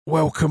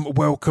Welcome.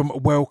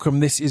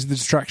 This is the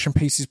Distraction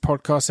Pieces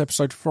podcast,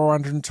 episode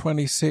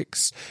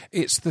 426.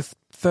 It's the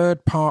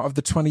third part of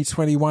the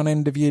 2021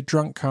 end-of-year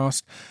drunk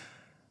cast.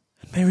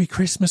 Merry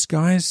Christmas,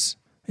 guys.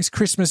 It's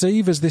Christmas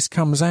Eve as this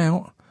comes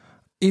out.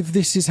 If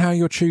this is how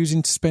you're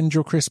choosing to spend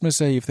your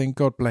Christmas Eve, then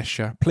God bless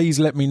you. Please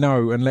let me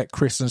know and let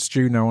Chris and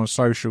Stu know on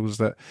socials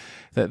that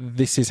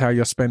this is how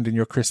you're spending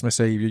your Christmas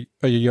Eve.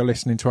 You're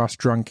listening to us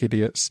drunk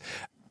idiots.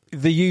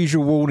 The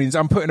usual warnings.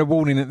 I'm putting a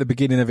warning at the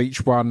beginning of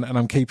each one, and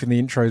I'm keeping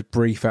the intros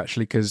brief,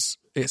 actually, because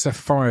it's a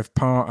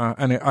 5-parter,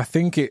 and I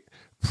think it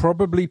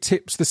probably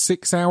tips the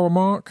 6-hour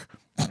mark.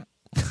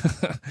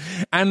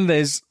 And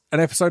there's an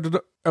episode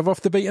of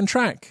Off the Beaten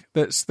Track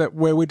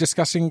where we're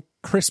discussing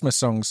Christmas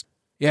songs.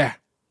 Yeah.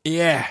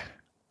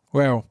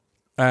 Well,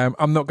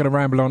 I'm not going to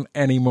ramble on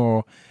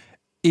anymore.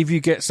 If you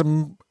get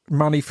some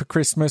money for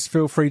Christmas,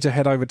 feel free to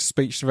head over to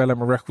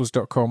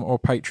speechdevelopmentrecords.com or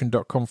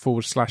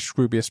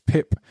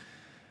patreon.com/ScroobiusPip.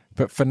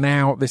 But for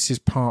now, this is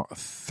part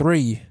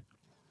 3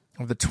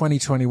 of the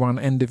 2021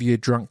 end-of-year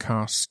drunk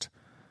cast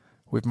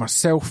with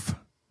myself,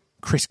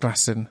 Chris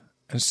Glasson,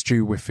 and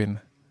Stu Whiffin.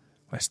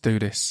 Let's do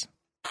this.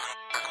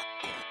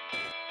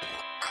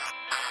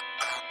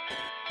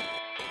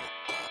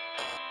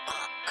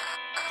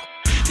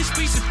 This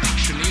piece of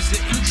fiction is the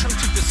intro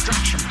to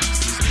Distraction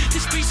Pieces.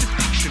 This piece of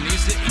fiction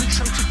is the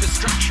intro to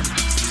Distraction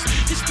Pieces.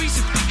 This piece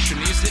of fiction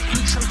is the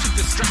intro to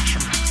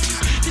Distraction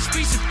Pieces. This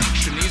piece of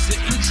fiction is the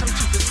intro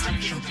to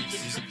Distraction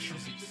Pieces.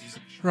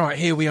 Right,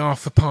 here we are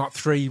for part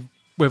 3.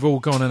 We've all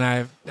gone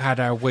and had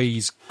our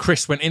wheeze.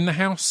 Chris went in the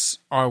house.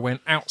 I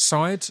went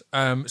outside.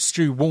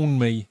 Stu warned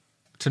me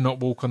to not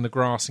walk on the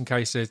grass in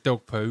case there's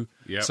dog poo.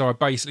 Yep. So I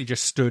basically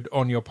just stood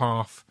on your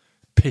path,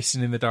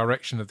 pissing in the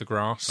direction of the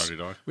grass. So did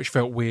I. Which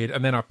felt weird.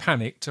 And then I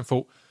panicked and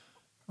thought,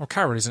 well,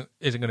 Carol isn't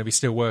going to be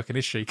still working,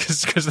 is she?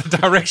 Because the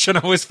direction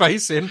I was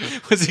facing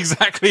was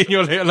exactly in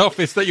your little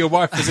office that your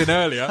wife was in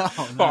earlier.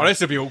 Oh,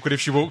 this would be awkward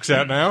if she walks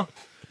out now.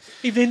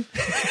 Evening.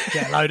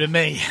 Get a load of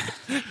me.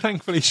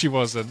 Thankfully she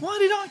wasn't. Why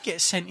did I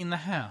get sent in the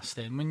house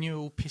then when you were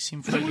all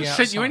pissing through the outside?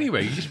 Sent you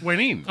anyway. You just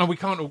went in. And we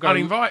can't all go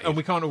uninvited. And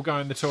we can't all go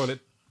in the toilet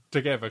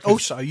together.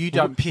 Also, you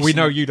don't piss. We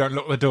know you don't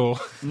lock the door.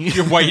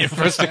 You're waiting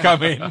for us to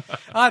come in.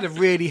 I had a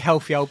really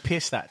healthy old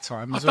piss that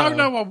time. I don't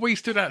know why we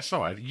stood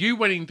outside. You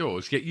went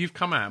indoors, yet you've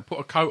come out and put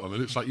a coat on. It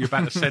looks like you're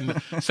about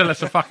to sell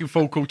us a fucking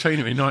full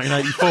Cortina in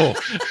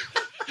 1984.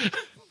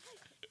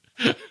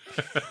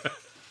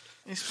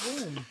 It's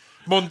warm.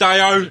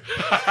 Mondeo.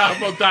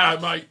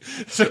 Mondeo, mate.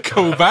 It's a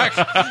callback.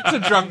 It's a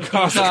drunk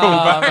cast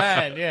callback. Oh,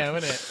 man, yeah,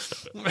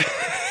 wasn't it?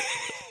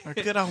 A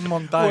good old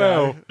Mondeo.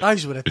 Well,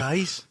 those were the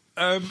days.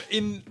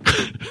 In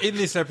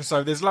this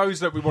episode, there's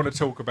loads that we want to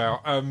talk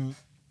about,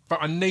 but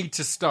I need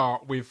to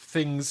start with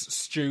things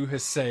Stu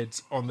has said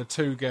on the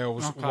Two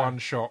Girls One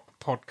Shot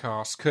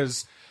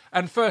podcast.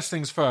 And first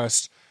things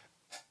first,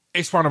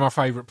 it's one of my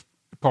favourite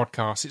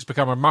podcasts. It's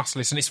become a must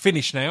listen. It's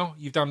finished now.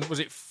 You've done, was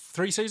it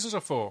 3 seasons or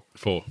 4?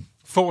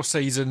 4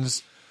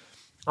 seasons.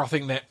 I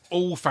think they're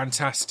all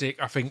fantastic.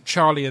 I think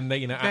Charlie and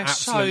Nina are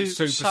absolute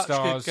superstars. Such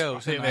good girls, I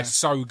think they're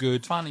so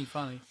good. Funny.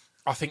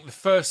 I think the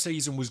first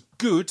season was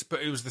good,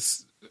 but it was the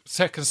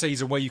second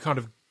season where you kind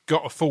of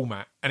got a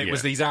format, and it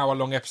was these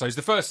hour-long episodes.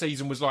 The first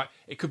season was like,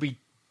 it could be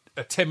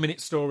a 10-minute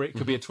story, it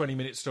could be a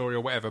 20-minute story or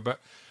whatever, but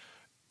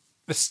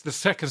the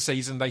second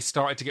season, they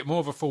started to get more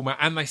of a format,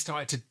 and they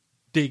started to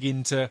dig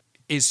into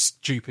his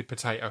stupid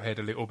potato head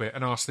a little bit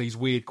and ask these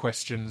weird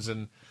questions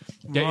and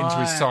get into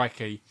his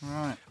psyche.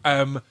 Right.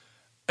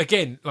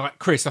 Again, like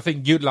Chris, I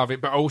think you'd love it,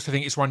 but I also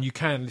think it's one you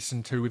can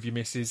listen to with your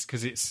missus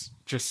because it's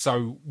just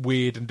so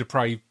weird and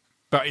depraved,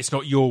 but it's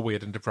not your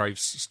weird and depraved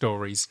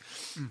stories.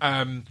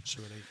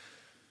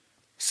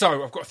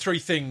 So I've got 3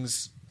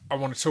 things I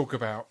want to talk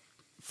about.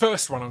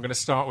 First one I'm going to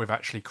start with,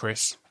 actually,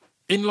 Chris.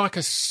 In like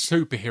a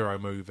superhero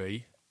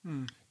movie,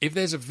 if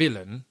there's a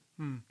villain,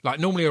 like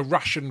normally a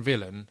Russian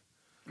villain,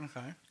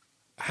 Okay.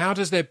 how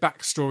does their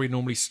backstory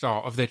normally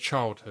start of their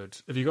childhood?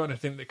 Have you got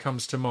anything that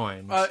comes to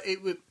mind?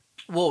 It would.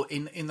 Well,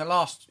 in the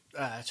last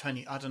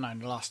 20, I don't know, in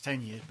the last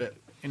 10 years, but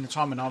in the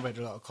time when I read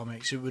a lot of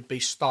comics, it would be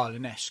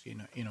Stalin-esque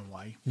in a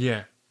way.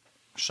 Yeah.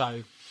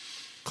 So,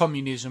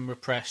 communism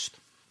repressed,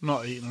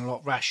 not eating a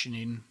lot,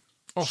 rationing.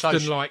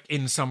 Often like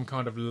in some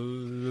kind of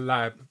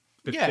lab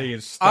that Yeah. he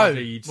has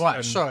studied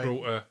and sorry.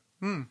 brought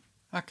a...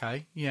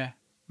 Okay, yeah.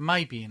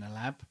 Maybe in a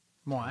lab.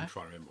 Why? I'm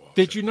trying to remember what I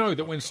Did said. you know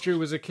that when Stu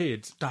was a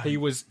kid, Don't. he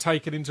was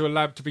taken into a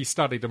lab to be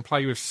studied and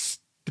play with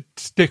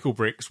stickle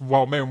bricks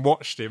while men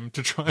watched him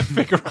to try and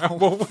figure out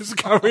what was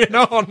going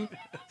on?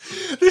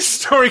 This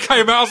story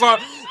came out, I was like,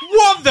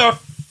 what the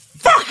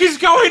fuck is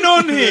going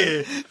on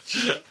here?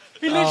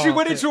 He literally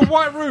went into a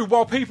white room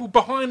while people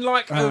behind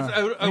like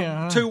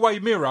a two-way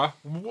mirror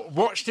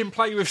watched him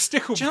play with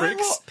stickle Do you know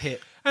bricks what,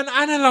 Pip? and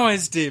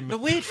analysed him. The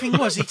weird thing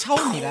was, he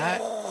told me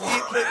that.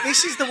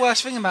 This is the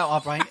worst thing about my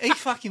brain. He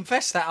fucking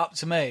fessed that up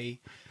to me.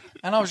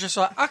 And I was just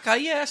like, okay,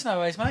 yeah, that's no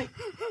worries, mate.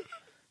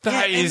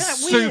 That Yeah, is isn't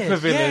that weird? super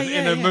villain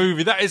Yeah, in a yeah.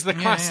 movie. That is the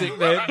classic.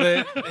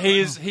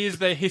 Here's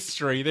their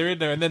history. They're in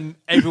there, and then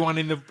everyone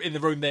in the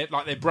room,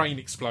 their brain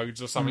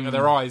explodes or something, or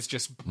their eyes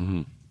just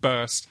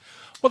burst.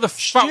 What the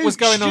fuck was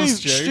going on,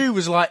 Stu? Stu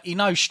was like, he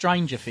knows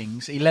Stranger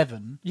Things,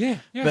 11. Yeah.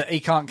 But he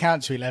can't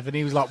count to 11.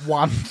 He was like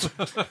 1.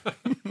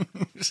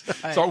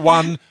 It's like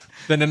one,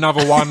 then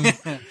another one,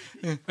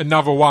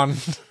 another one.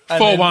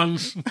 Four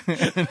ones.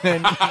 And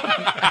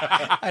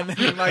then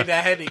he made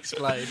their head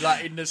explode,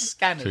 like in the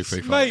Scanners. 2,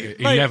 3, 5, Mate,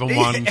 11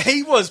 ones.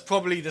 He was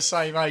probably the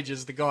same age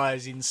as the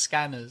guys in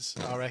Scanners,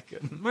 I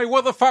reckon. Mate,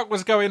 what the fuck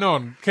was going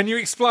on? Can you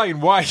explain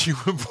why you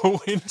were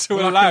brought into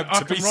a lab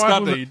to be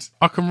studied?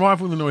 I can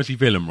rival the noisy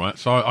villain, right?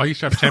 So I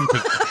used to have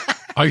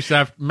I used to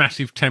have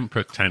massive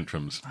temper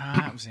tantrums,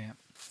 That was it.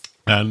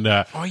 and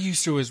I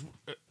used to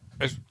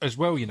as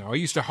well, you know. I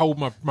used to hold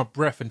my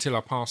breath until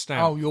I passed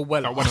out. Oh, you're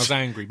well like when I was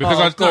angry because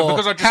I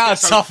just how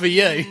tough are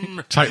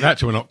you? take that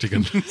to an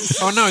octagon.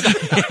 Oh no!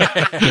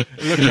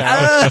 Look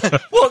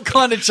out! What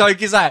kind of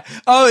joke is that?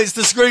 Oh, it's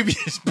the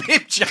Scroobius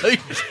Pip joke.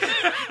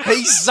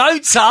 He's so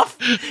tough,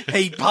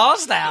 he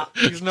passed out.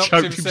 He's knocked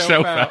Choked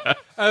himself himself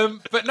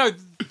out. But no,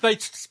 they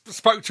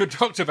spoke to a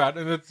doctor about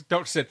it, and the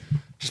doctor said,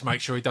 "Just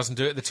make sure he doesn't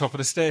do it at the top of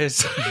the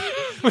stairs."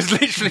 Was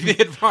literally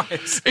the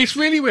advice. It's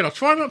really weird. I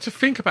try not to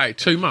think about it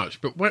too much,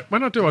 but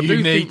when I do, I You do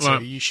need think to.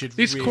 like You should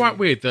it's really. quite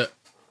weird that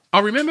I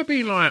remember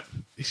being like,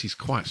 this is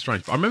quite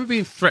strange, but I remember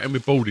being threatened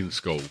with boarding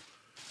school,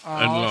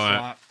 and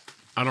right.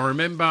 and I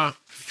remember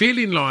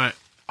feeling like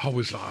I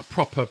was like a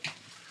proper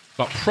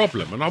like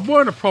problem, and I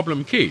weren't a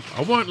problem kid.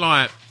 I weren't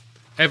like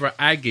ever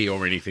aggy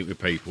or anything with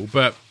people,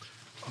 but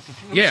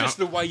yeah, Just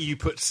the way you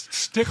put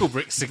stickle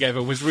bricks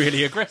together was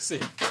really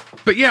aggressive.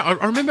 but yeah,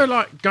 I remember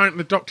like going to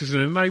the doctors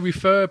and then they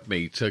referred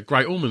me to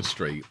Great Ormond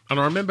Street, and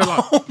I remember like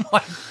Oh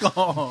my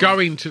god!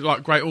 going to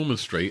like Great Ormond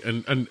Street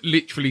and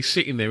literally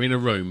sitting there in a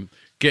room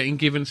getting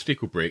given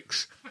stickle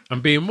bricks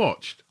and being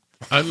watched,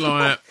 and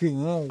like,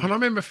 and I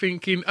remember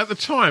thinking at the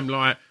time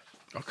like.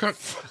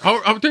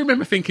 I do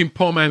remember thinking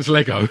poor man's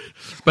Lego,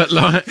 but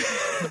like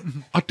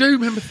I do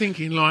remember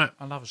thinking like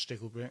I love a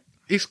stickle brick.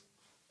 it's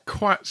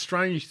quite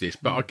strange this,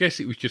 but I guess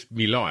it was just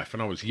me life,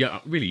 and I was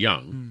really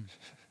young.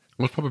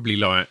 I was probably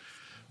like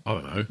I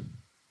don't know,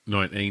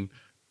 19,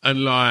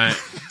 and like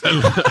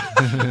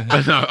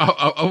but no,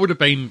 I would have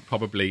been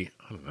probably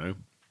I don't know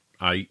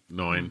 8,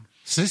 9.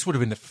 So this would have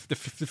been the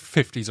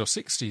 50s or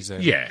 60s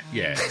then.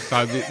 Yeah.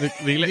 So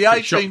the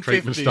electric shock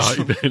treatment 1850s.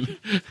 started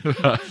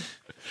then.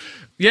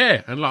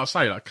 Yeah, and like I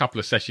say, like a couple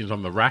of sessions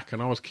on the rack,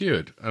 and I was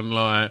cured. And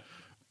like,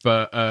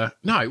 but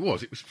no, it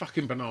was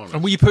fucking bananas.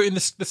 And were you putting the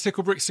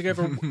stickle bricks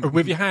together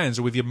with your hands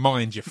or with your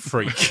mind, you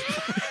freak?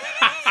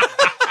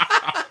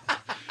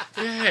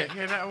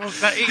 Yeah, that was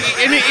that.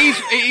 And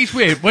it is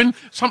weird when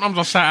sometimes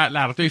I say it out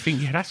loud. I do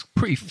think, yeah, that's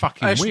pretty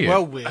fucking That's weird.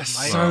 well weird, mate.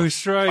 So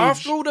strange.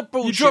 After all the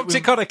bullshit, you dropped it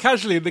with- kind of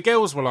casually, and the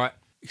girls were like,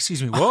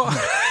 "Excuse me, what?"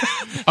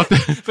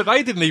 But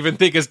they didn't even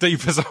dig as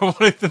deep as I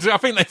wanted them to. I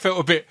think they felt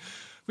a bit.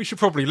 We should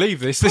probably leave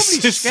this.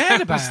 Probably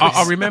scared about it.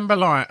 I remember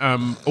like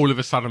all of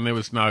a sudden there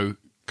was no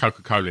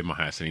Coca-Cola in my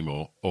house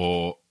anymore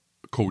or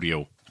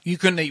cordial. You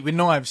couldn't eat with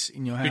knives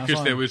in your house Because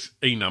either. there was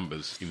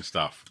E-numbers in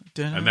stuff.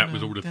 And that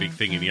was all the big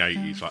thing in the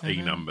 80s, like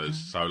E-numbers.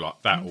 So,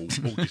 like, that all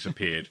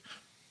disappeared.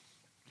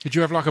 Did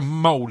you have like a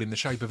mole in the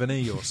shape of an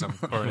E or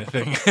something or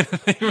anything?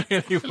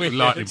 Really weird.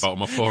 Lightning bolt on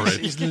my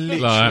forehead. It's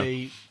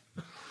literally...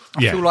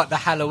 I yeah. feel like the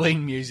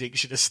Halloween music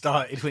should have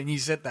started when you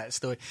said that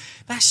story.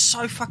 That's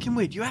so fucking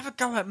weird. You have a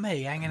go at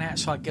me hanging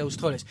outside girls'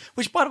 toilets,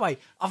 which, by the way,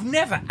 I've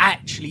never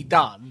actually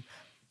done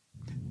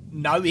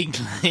knowingly.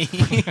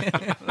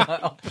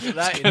 I'll put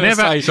that in.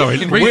 Never, say, sorry,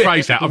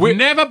 rephrase that. I've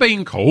never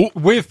been caught.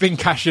 We've been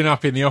cashing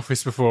up in the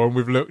office before, and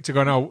we've looked and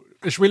gone, "Oh,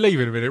 should we leave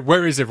in a minute?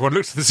 Where is everyone?"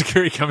 Looks at the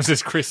security cameras.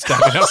 There's Chris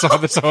standing outside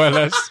the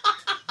toilets.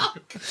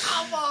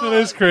 Come on. And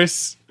there's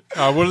Chris.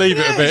 Oh, we'll leave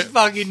it a There's bit.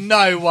 fucking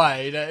no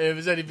way that there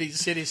was anything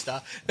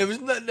sinister. There was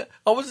no,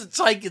 I wasn't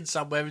taken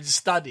somewhere and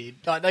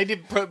studied. Like they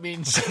didn't put me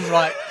in some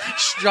like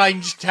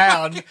strange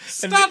town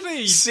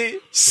Studied?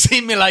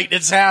 simulate the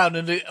town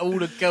and all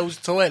the girls'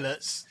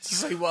 toilets to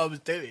see what I was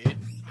doing.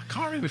 I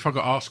can't remember if I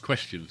got asked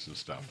questions and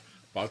stuff,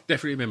 but I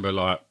definitely remember,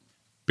 like,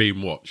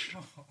 being watched.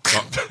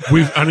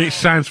 Like, and it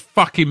sounds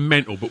fucking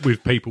mental, but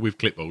with people with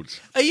clipboards.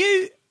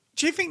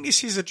 Do you think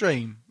this is a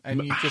dream?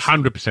 And you just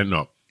 100%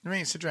 not. I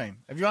think it's a dream.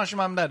 Have you asked your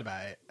mum and dad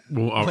about it?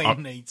 Well,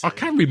 You need to. I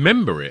can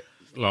remember it.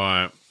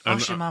 Like,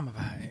 Ask your mum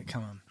about it.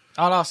 Come on.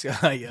 I'll ask you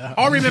later.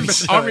 I remember.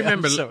 Sorry, I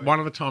remember I'm sorry. one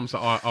of the times that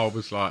I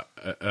was like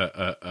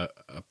a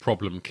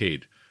problem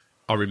kid.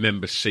 I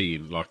remember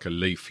seeing like a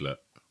leaflet,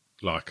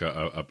 like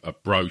a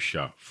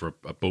brochure for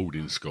a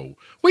boarding school.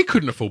 We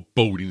couldn't afford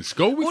boarding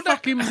school. We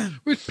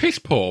was piss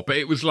poor, but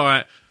it was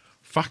like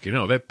fucking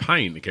hell. They're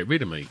paying to get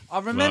rid of me. I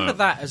remember Like,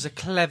 that as a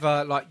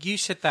clever, like you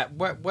said that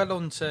well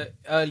on to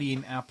early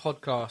in our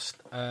podcast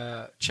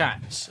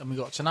chats, and we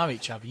got to know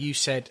each other. You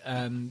said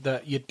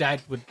that your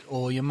dad would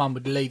or your mum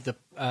would leave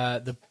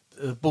the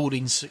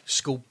boarding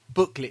school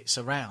booklets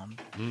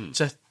around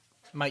to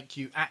make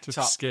you act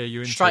To up, scare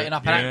you into straighten it,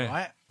 up and yeah. act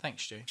right.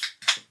 Thanks, Stu.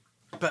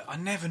 But I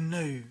never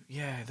knew,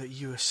 that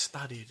you were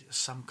studied as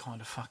some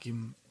kind of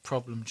fucking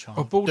problem child.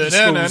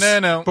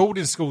 Oh,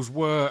 boarding schools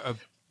were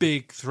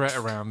big threat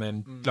around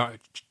then, like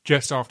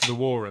just after the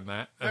war and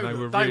that, and they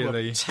were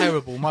really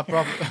terrible. My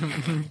brother.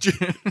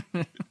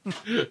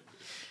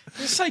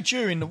 Let's say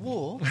during the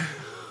war.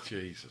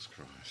 Jesus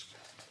Christ.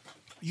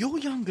 You're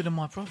younger than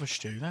my brother,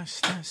 Stu. That's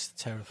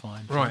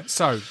terrifying. Right,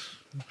 so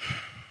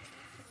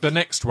the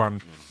next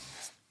one,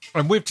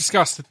 and we've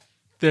discussed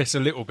this a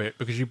little bit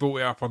because you brought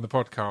it up on the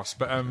podcast,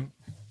 but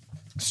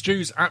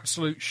Stu's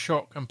absolute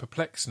shock and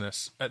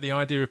perplexedness at the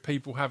idea of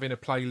people having a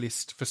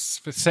playlist for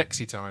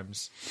sexy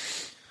times.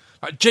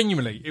 Like,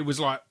 genuinely, it was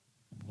like,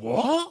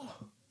 what?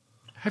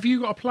 Have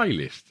you got a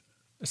playlist?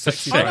 A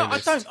sexy I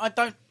playlist?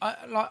 don't.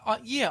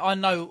 I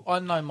know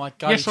my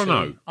go-to. Yes or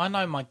no? I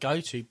know my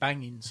go-to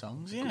banging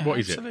songs. Yeah, What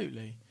is it?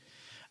 absolutely.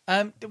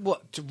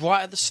 What,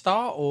 right at the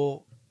start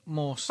or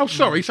more? Oh,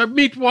 sorry. So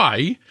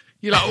midway,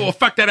 you're like, oh,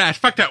 fuck that ass,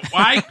 fuck that.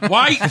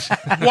 Wait.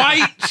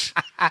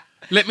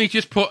 Let me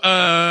just put,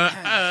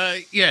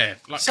 like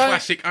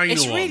classic anal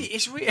It's on. really.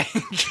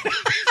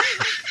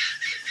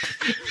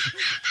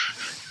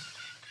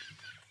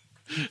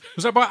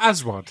 Was that by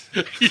Aswad?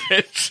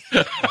 Yes.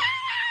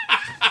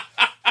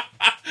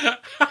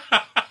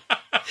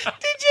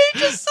 Did you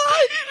just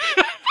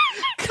say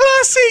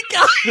classic?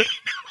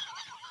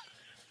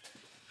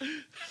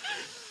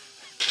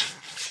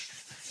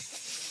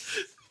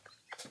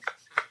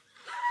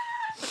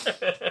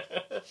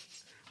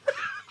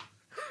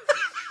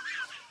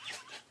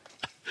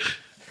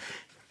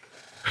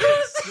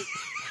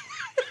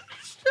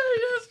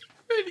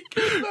 Really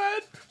good,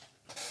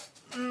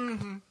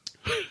 man.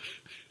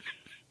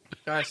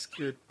 That's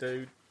good,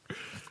 dude.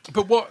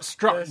 But what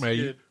struck That's me,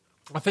 good.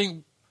 I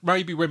think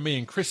maybe when me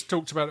and Chris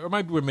talked about it, or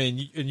maybe when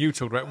me and you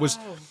talked about it, was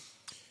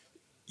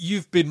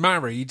you've been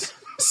married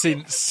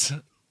since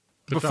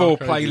before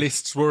dark ages.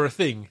 playlists were a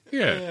thing.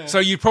 Yeah. So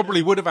you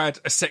probably would have had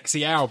a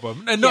sexy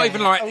album, and not Yeah,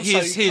 even like also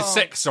here's you can't-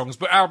 sex songs,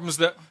 but albums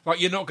that like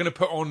you're not going to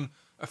put on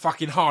a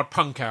fucking hard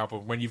punk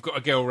album when you've got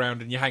a girl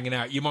around and you're hanging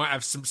out. You might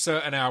have some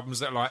certain albums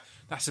that are like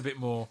that's a bit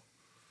more,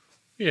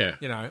 Yeah.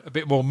 you know, a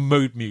bit more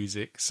mood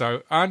music.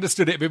 So I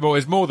understood it a bit more.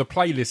 It's more the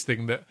playlist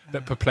thing that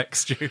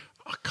perplexed you.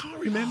 I can't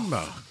remember.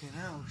 Fucking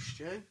hell,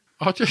 Stu.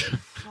 I just...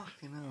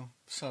 Fucking hell.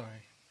 Sorry.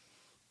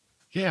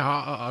 Yeah,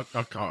 I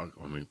can't...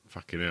 I mean,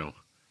 fucking hell.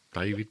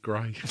 David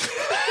Gray.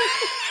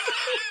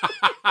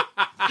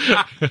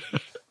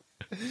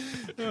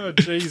 Oh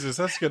Jesus,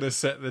 that's going to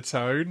set the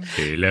tone.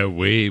 Sail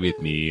away with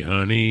me,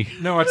 honey.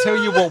 No, I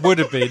tell you what would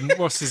have been.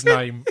 What's his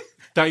name?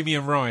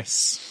 Damien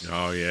Rice.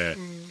 Oh, yeah.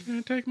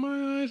 Can't take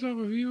my eyes off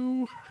of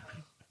you.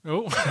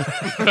 Oh,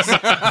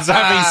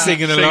 Zabby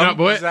singing Sing along. up,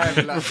 boy.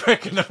 Zavi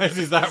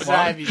Recognises that one.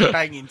 Zavi's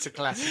banging to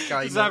classic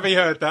game. Zabby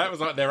heard that. Was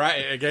like they're at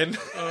it again.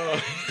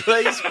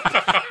 Please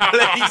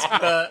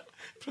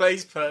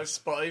put a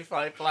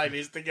Spotify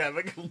playlist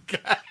together called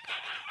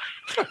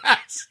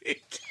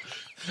Classic.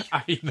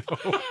 I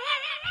know.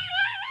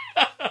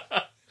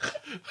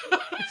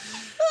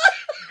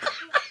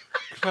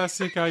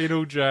 Classic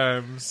anal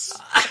jams.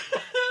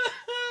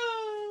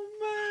 Oh,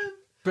 man.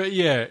 But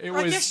yeah, it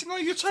I was. guess no,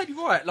 you're totally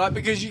right. Like,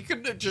 because you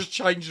couldn't have just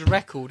changed the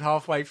record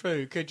halfway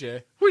through, could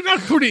you? Well,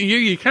 according to you,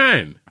 you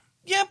can.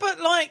 Yeah,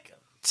 but like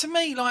to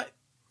me, like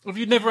Have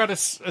you never had a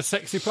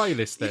sexy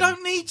playlist then? you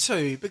don't need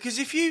to because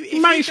if you,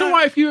 Mate, it's all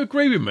right if you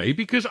agree with me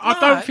because I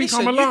don't think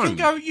I'm alone.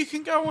 You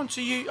can go on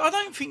to you. I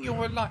don't think you're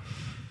alone.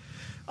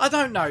 I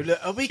don't know.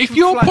 Look, are we If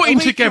you're conflate- putting are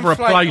we together a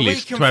conflate- are we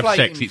playlist to have conflating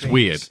sex, it's things?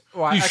 weird.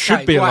 Right, You okay,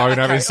 should be right, alone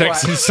okay, having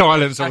sex right. in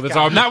silence all the Okay.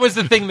 time. That was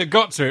the thing that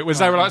got to it. Was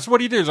they were like, "So what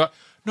do you do?" It's like,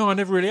 "No, I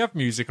never really have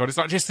music on." It's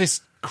like just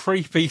this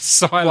creepy,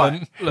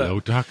 silent. Hello,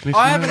 darkness. I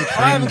my haven't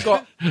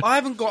friend. I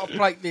haven't got a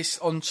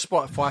playlist on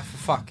Spotify for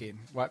fucking.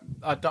 Right,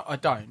 I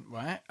don't.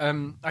 Right.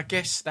 I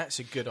guess that's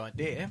a good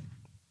idea.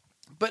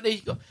 But there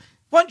you go.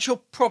 Once you're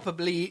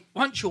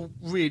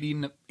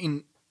really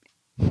in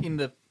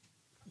the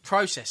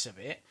process of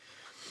it,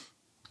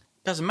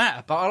 doesn't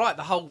matter. But I like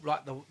the whole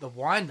the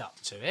wind up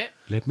to it.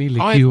 Let me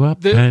lick you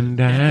up and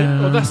down.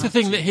 Well, that's the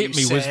thing that hit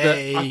me You was that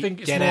say, I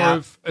think it's get more out.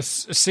 of a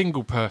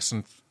single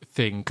person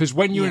thing because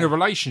when you're in Yeah. a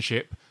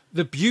relationship,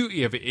 the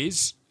beauty of it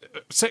is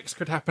sex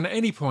could happen at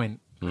any point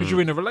because Mm.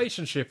 you're in a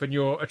relationship and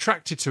you're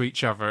attracted to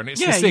each other, and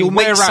it's Yeah, this thing. you'll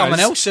meet whereas, someone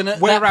else and at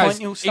that whereas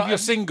point you'll start- if you're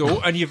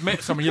single and you've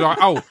met someone, you're like,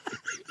 oh,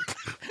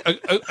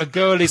 a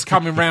girl is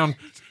coming round.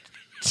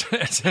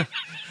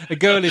 A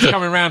girl is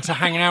coming round to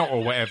hang out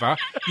or whatever.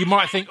 You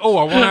might think, oh,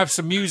 I want to have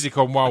some music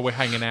on while we're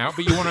hanging out,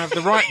 but you want to have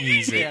the right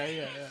music.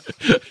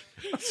 Yeah.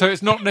 So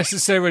it's not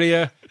necessarily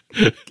a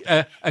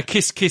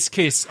kiss, kiss,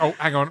 kiss. Oh,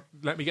 hang on,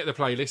 let me get the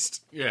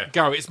playlist. Yeah.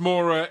 Go. It's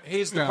more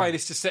here's the Yeah.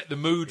 playlist to set the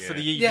mood for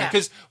the evening Yeah.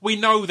 because we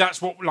know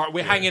that's what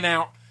we're hanging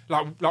out.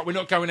 Like we're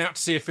not going out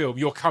to see a film.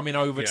 You're coming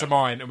over to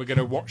mine and we're going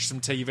to watch some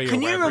TV.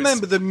 Can you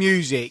remember the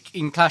music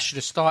in Clash of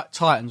the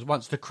Titans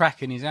once the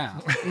Kraken is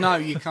out? No,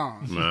 you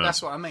can't. No.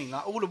 That's what I mean.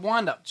 Like all the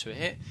wind up to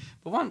it,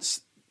 but once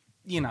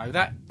you know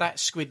that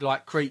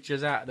squid-like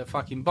creature's out of the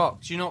fucking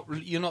box, you're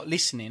not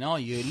listening, are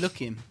you? You're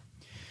looking,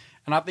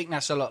 and I think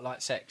that's a lot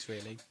like sex,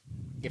 really.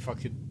 If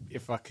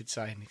I could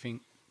say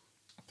anything.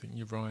 think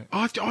you're right.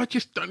 I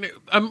just don't.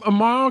 And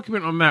my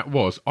argument on that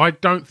was, I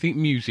don't think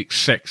music's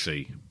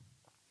sexy.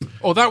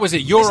 Oh, that was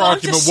it. There's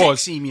loads of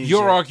sexy music.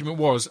 Your argument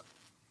was,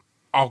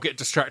 I'll get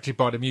distracted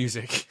by the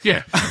music.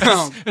 Yeah,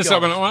 And so I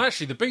went, well,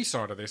 actually, the B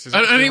side of this is,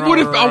 and it would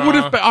have. I would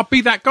have. I'd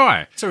be that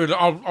guy. Sorry,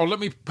 I'll let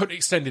me put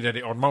extended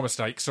edit on. My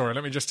mistake. Sorry,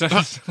 let me just.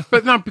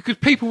 But no, because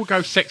people will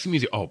go sexy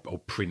music. Oh,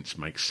 Prince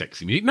makes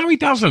sexy music. No, he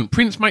doesn't.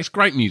 Prince makes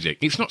great music.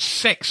 It's not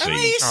sexy. I mean,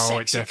 it's Oh,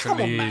 it sexy.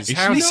 definitely Come on, is.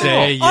 man. How It's dare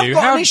not. you? I've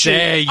got How an issue.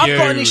 dare you? I've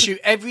got an issue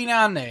every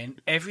now and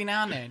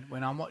then,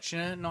 when I'm watching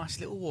a nice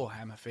little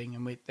Warhammer thing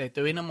and they're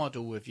doing a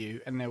model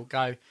review and they'll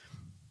go,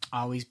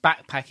 oh, his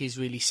backpack is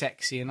really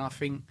sexy. And I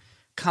think,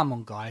 come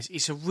on, guys,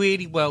 it's a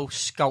really well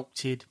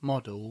sculpted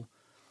model,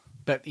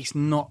 but it's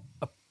not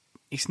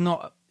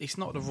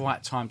the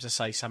right time to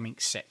say something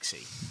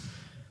sexy.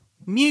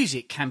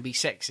 Music can be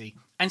sexy,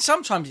 and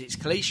sometimes it's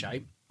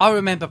cliche. I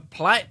remember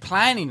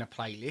planning a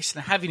playlist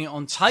and having it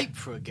on tape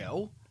for a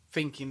girl,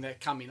 thinking they're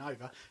coming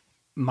over.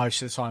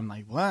 Most of the time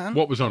they weren't.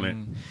 What was on it?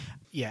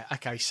 Yeah,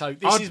 okay, so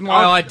this I'd- is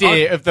my idea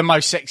I'd- of the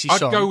most sexy I'd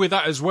song. go with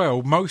that as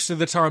well. Most of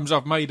the times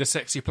I've made a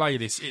sexy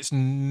playlist, it's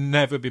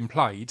never been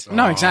played.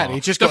 No, exactly.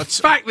 It just The got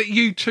fact that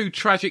you two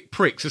tragic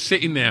pricks are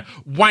sitting there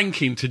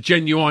wanking to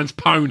Genuine's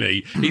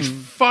Pony is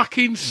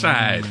fucking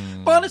sad.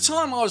 By the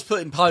time I was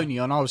putting Pony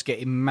on, I was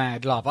getting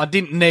mad love. I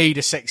didn't need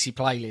a sexy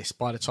playlist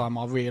by the time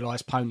I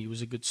realised Pony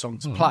was a good song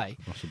to play.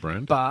 That's a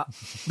brand. But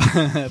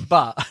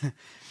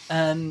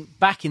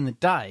back in the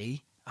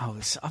day,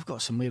 I've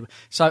got some weird.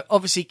 So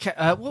obviously,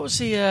 what was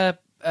the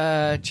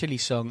Chili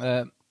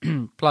song?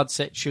 Blood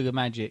Set Sugar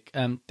Magic.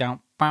 Down.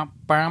 Blood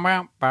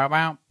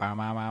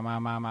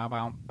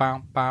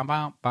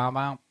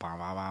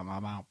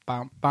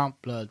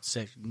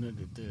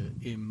section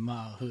in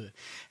my hood.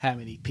 How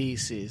many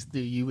pieces do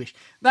you wish?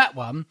 That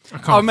one. I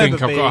can't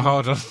think I've got a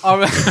hard on.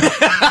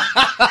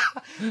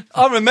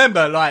 I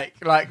remember like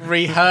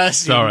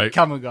rehearsing. Sorry.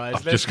 Come on, guys.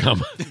 I've just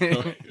come.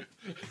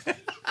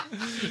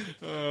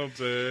 Oh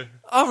dear.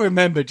 I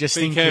remember just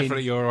Be thinking. careful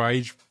at your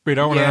age. We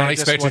don't want an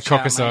just unexpected watch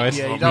out, cockicide. mate.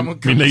 Yeah, you don't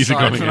want My knees are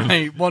cockicide, gone again.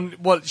 mate.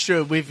 One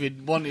sure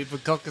with wanted for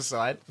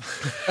cockicide.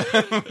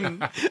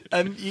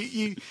 And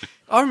you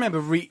I remember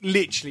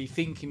literally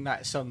thinking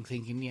that song,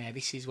 thinking, yeah,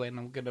 this is when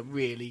I'm going to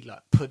really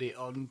like put it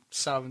on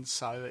so and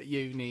so at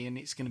uni, and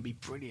it's going to be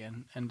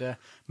brilliant. And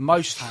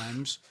most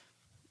times,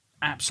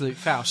 absolute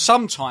foul.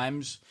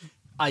 Sometimes.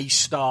 A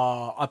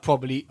star.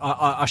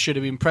 I should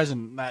have been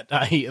present that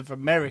day of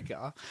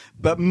America,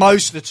 but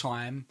most of the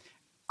time,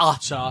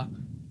 utter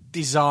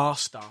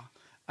disaster.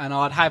 And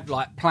I'd have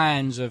like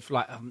plans of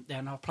like,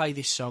 and I'll play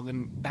this song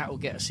and that will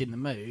get us in the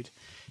mood.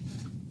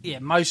 Yeah,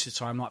 most of the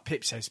time, like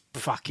Pip says,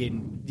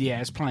 fucking yeah,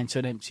 it's playing to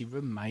an empty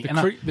room, mate.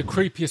 The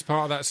creepiest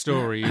part of that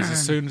story is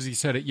as soon as he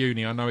said at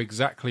uni, I know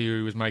exactly who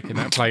he was making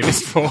that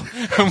playlist for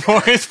and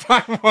what his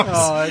plan was.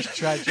 Oh, that's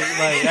tragic,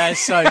 mate. That's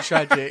so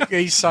tragic.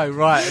 He's so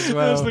right as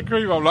well. That's the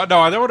creep. I'm like, no,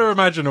 I don't want to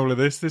imagine all of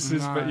this. This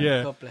is, No, but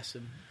yeah. God bless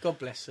him. God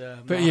bless her.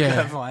 But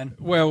yeah, fine.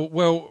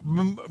 well,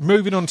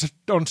 moving on to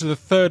the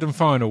third and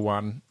final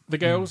one. The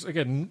girls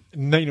again,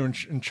 Nina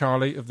and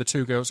Charlie of the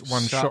Two Girls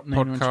One Shot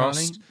Nina and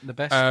Charlie, podcast, the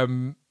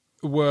best.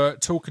 were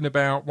talking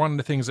about one of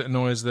the things that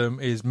annoys them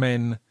is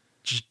men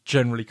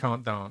generally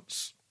can't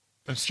dance.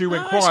 And Stu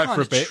went that's quiet for a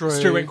kinda bit. true.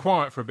 Stu went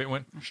quiet for a bit. And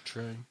went, That's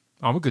true.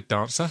 I'm a good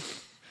dancer.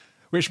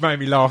 Which made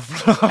me laugh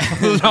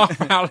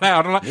out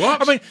loud. I'm like,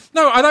 What? I mean,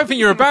 no, I don't think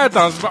you're a bad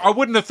dancer, but I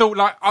wouldn't have thought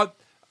like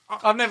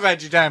I've never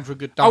had you down for a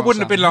good I dancer.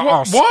 wouldn't have been like,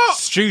 What?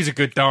 Stu's a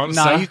good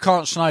dancer. No, you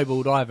can't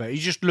snowboard either. You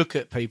just look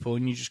at people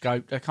and you just go,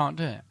 they can't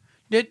do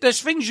it.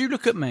 There's things you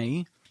look at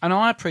me, and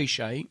I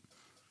appreciate.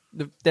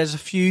 There's a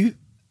few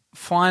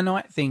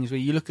finite things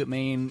where you look at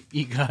me and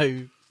you go,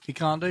 you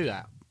can't do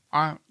that.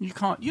 You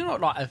can't. You're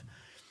not like a.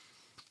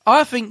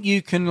 I think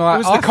you can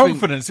like. It was the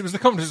confidence. It was the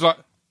confidence. Like,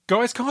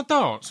 guys can't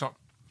dance. Like,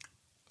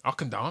 I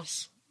can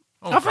dance.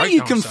 I'm a I think great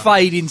you can dancer.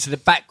 fade into the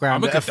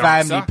background I'm a at a good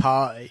dancer. family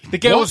party. The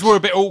girls were a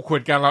bit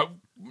awkward, going like,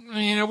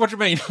 what do you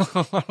mean?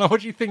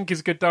 What do you think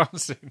is good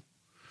dancing?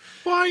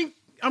 Why?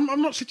 I'm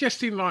not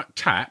suggesting like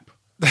tap.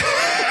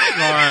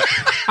 Like,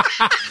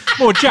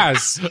 More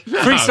jazz,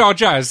 freestyle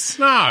jazz.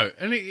 no,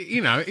 and I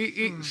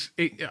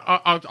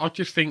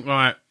just think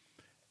like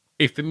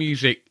if the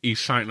music is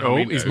something. Oh,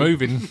 I'm into, he's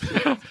moving.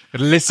 The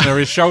listener,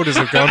 his shoulders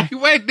have gone. He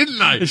went, didn't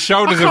they? His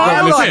shoulders have I gone.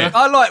 can't Listen. help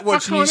I like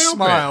watching you can't help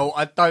smile.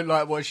 I don't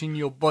like watching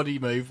your body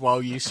move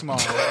while you smile.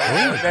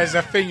 There's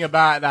a thing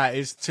about that.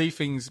 Is two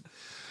things.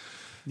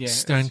 Yeah.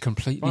 Stand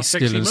completely Well,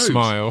 still sexy and moves.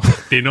 smile.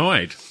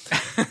 Denied.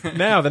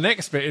 Now the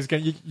next bit is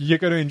you're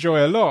going to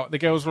enjoy a lot. The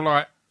girls were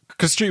like,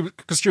 because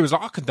Stu was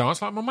like, I can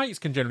dance. Like my mates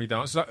can generally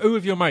dance. Like, who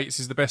of your mates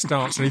is the best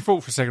dancer? And he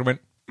thought for a second and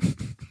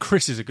went,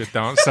 Chris is a good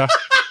dancer.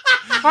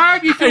 I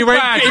hope you feel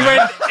bad.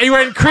 He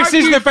went. Chris I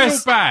is hope the you feel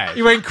best. bad.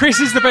 He went. Chris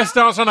is the best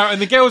dancer I know.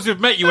 And the girls who've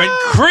met you went.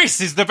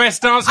 Chris is the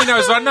best dancer he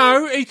knows. Like,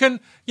 no, he can.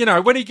 You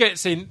know, when he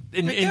gets into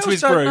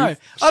his groove,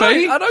 I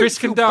don't Chris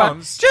can feel bad.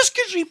 dance. Just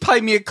because you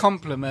pay me a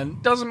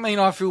compliment doesn't mean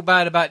I feel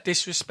bad about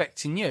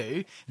disrespecting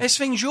you. There's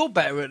things you're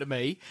better at than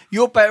me.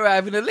 You're better at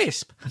having a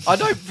lisp. I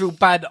don't feel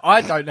bad that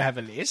I don't have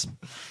a lisp.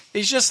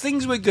 It's just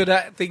things we're good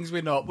at, things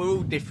we're not. We're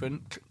all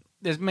different.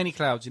 There's many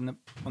clouds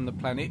on the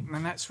planet,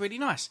 and that's really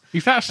nice.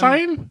 Is that a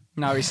saying?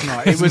 No, it's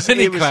not. There's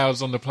many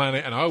clouds on the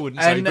planet, and I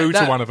wouldn't say boo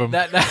to one of them.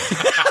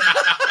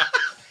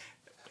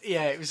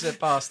 Yeah, it was a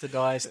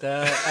bastardised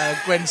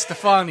Gwen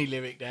Stefani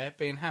lyric there,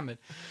 being hammered.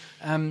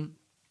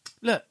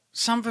 Look,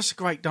 some of us are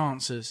great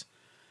dancers.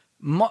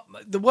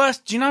 The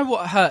worst, do you know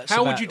what hurts?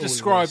 How about would you all of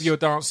describe this? your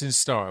dancing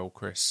style,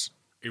 Chris?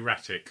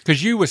 Erratic.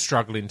 Because you were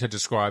struggling to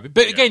describe it.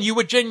 But again, you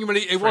were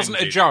genuinely, it wasn't a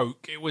Frenzied.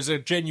 joke. It was a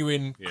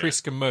genuine Yeah. Chris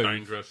can move.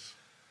 Dangerous.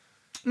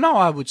 No,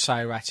 I would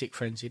say erratic,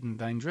 frenzied, and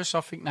dangerous.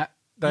 I think that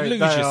You lose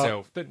they are-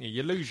 yourself, don't you?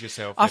 You lose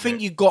yourself. I in think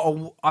it. you got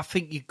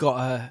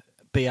to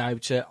be able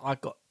to.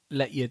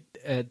 Let your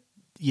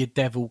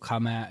devil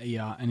come out of you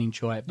and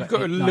enjoy it. You've But got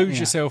to lose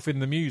yourself in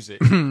the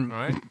music,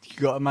 right? You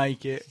got to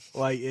make it,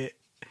 wait it,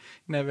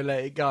 never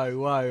let it go.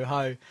 Whoa,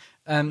 ho.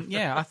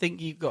 Yeah, I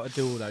think you've got to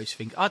do all those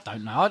things. I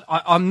don't know.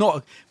 I'm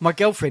not. My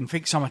girlfriend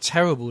thinks I'm a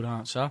terrible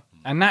dancer,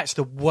 and that's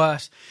the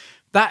worst.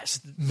 That's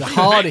the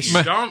hardest.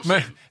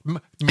 Dancing.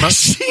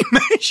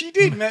 She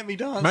did make me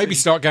dance. Maybe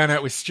start going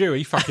out with Stu.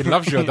 He fucking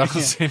loves your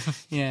dancing.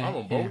 Yeah. I'm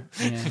on board.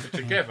 Yeah.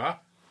 Together,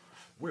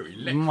 we're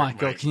electric, My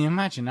God, mate. can you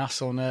imagine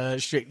us on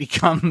Strictly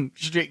Come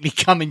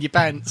in your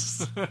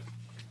pants?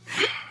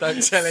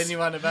 Don't tell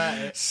anyone about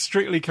it.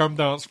 Strictly come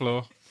dance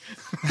floor.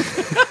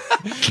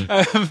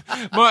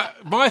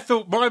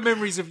 My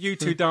memories of you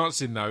two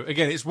dancing, though,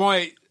 again, it's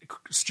why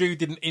Stu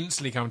didn't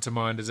instantly come to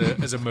mind as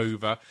a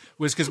mover,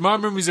 was because my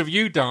memories of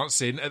you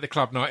dancing at the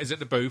club night is at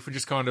the booth and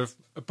just kind of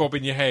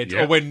bobbing your head,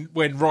 Yeah. or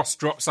when Ross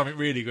dropped something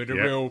really good, Yeah.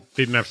 real.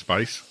 Didn't have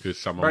space because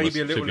someone was Maybe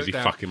a too little busy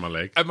look down. fucking my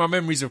leg. And my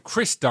memories of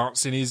Chris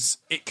dancing is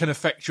it can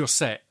affect your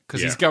set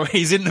because Yeah.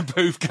 he's in the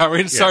booth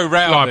going so Yeah.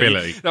 rowdy.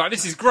 Liability. Like,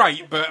 this is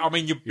great, but I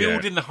mean, you're Yeah.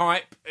 building the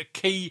hype. A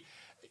key,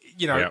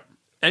 Yeah.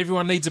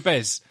 everyone needs a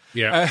bez.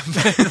 Yeah.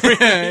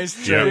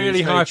 It's Yeah. Really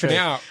It's very hyping true. it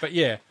up, but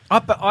yeah.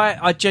 But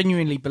I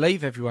genuinely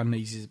believe everyone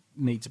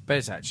needs a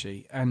bez,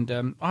 actually,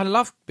 and I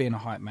love being a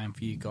hype man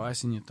for you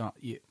guys. And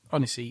you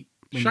honestly,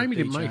 when Shame he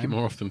you're didn't make it DJing,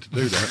 more often to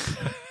do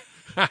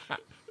that.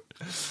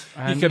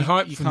 and You can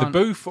hype you from the can't-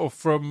 booth or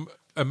from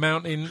a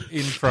mountain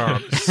in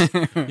France.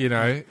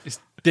 It's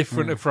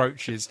different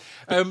approaches.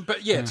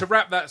 But yeah, to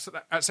wrap that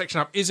section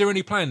up, is there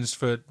any plans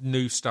for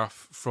new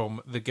stuff from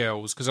the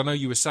girls? Because I know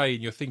you were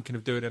saying you're thinking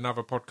of doing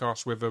another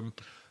podcast with them.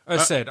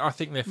 As I said, I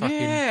think they're fucking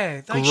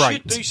Yeah, they great.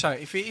 should do so.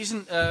 If it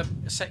isn't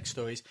sex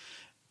stories,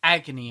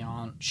 agony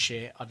aren't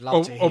shit. I'd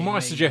love to hear. Or my me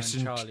and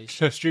suggestion Charlie's.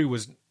 to Stu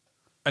was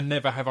a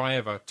never have I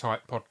ever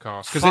type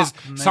podcast. Because Fuck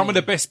there's me. some of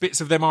the best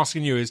bits of them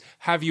asking you is,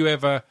 have you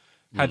ever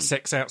had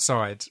sex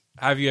outside?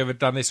 Have you ever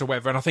done this or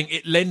whatever? And I think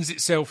it lends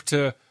itself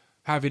to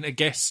having a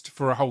guest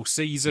for a whole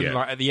season. Yeah.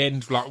 Like at the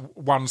end, like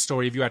one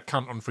story, if you had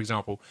Cunt on, for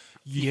example,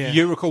 Yeah.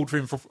 you record for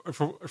him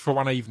for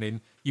one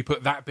evening, you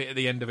put that bit at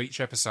the end of each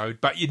episode.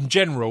 But in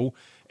general,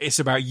 it's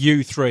about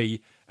you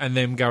three and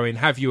them going,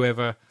 have you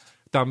ever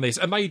done this?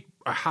 And they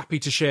are happy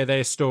to share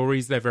their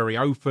stories. They're very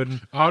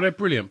open. Oh, they're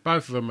brilliant.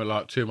 Both of them are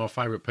like two of my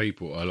favourite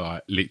people. I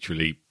like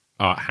literally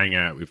hang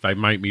out with. They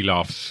make me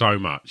laugh so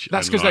much.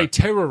 That's And, because they like,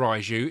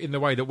 terrorise you in the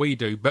way that we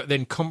do, but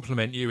then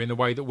compliment you in the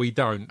way that we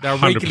don't. They'll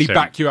regularly 100%.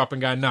 back you up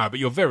and go, no, but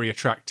you're very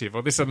attractive,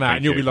 or this and that. Thank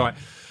and you'll you. be like,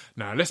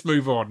 no, let's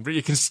move on. But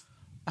you can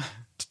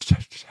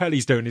tell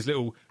he's doing his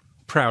little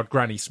proud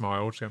granny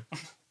smile. So,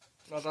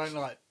 I don't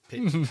like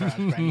pitch proud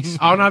grannies.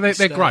 Oh no,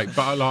 they're great,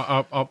 but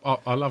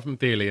I love them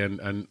dearly,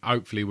 and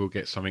hopefully we'll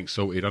get something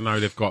sorted. I know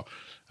they've got.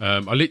 I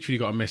literally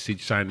got a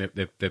message saying that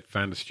they've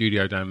found a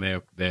studio down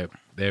their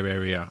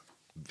area,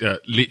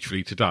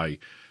 literally today.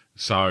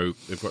 So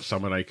they've got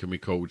someone they can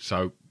record.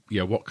 So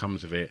yeah, what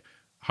comes of it?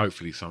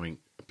 Hopefully something,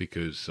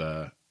 because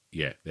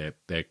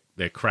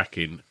they're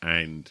cracking,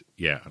 and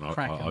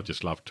I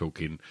just love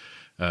talking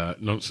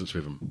nonsense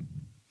with them.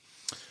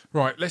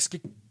 right, let's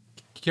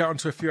get on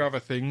to a few other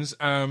things.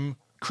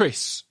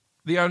 Chris,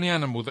 the only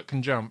animal that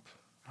can jump.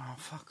 Oh,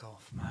 fuck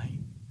off, mate.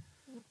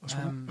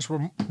 That's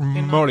what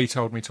Molly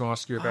told me to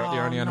ask you about,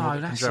 the only animal that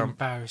can that's jump.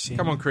 embarrassing.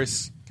 Come on,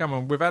 Chris. Come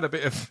on. We've had a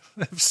bit of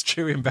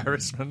stew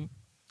embarrassment.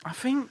 I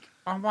think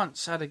I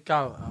once had a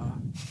go at her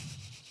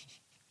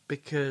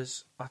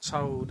because I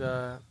told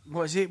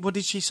what is it? What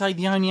did she say?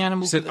 The only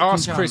animal Said, that can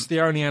ask jump? Chris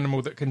the only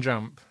animal that can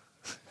jump.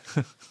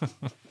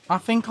 I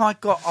think I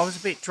was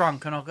a bit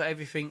drunk and I got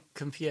everything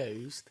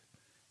confused,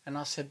 and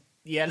I said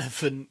the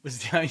elephant was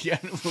the only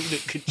animal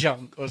that could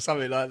jump or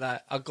something like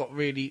that. I got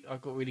really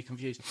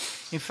confused.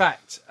 In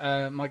fact,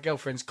 my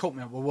girlfriend's caught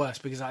me up with worse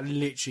because I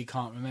literally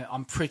can't remember.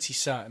 I'm pretty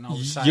certain I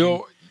was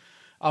saying.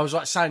 I was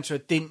like saying to her,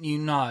 "Didn't you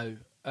know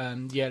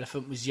the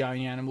elephant was the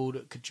only animal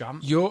that could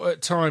jump?" You're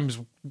at times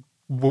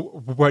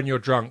when you're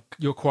drunk,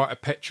 you're quite a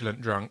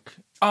petulant drunk.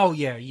 Oh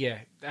yeah,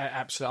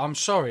 absolutely. I'm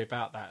sorry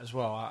about that as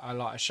well. I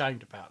like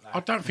ashamed about that. I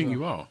don't think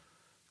you are.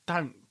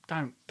 Don't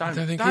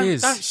think he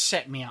is. Don't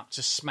set me up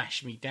to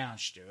smash me down,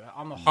 Stuart.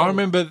 I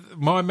remember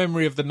my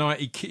memory of the night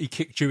he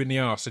kicked you in the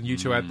arse and you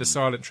two had the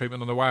silent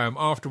treatment on the way home.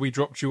 After we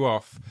dropped you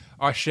off,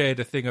 I shared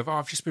a thing of,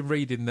 I've just been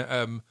reading that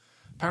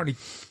apparently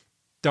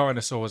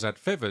dinosaurs had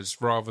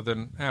feathers rather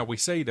than how we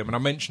see them. And I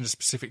mentioned a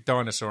specific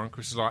dinosaur and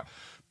Chris was like,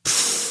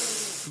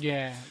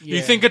 yeah.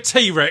 You think a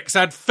T-Rex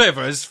had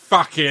feathers?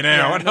 Fucking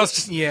hell. And I was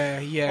just,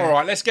 yeah. all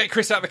right, let's get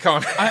Chris out of the car.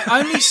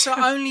 It's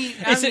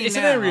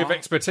an area of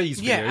expertise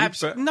for you.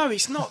 Absolutely. No,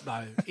 it's not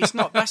though. It's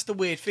not. That's the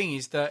weird thing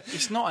is that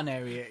it's not an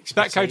area of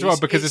expertise. That came to mind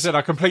because I said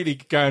I completely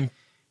going,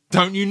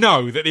 don't you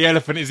know that the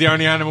elephant is the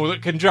only animal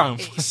that can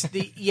jump?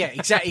 Exactly.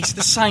 It's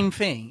the same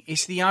thing.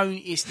 It's the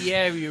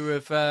area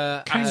of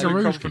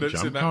Kangaroos confidence can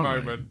jump, in that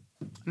can't moment.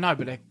 No,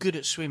 but they're good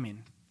at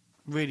swimming.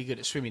 Really good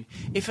at swimming.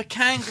 If a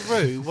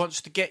kangaroo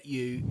wants to get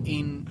you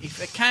in,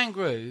 if a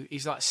kangaroo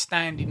is like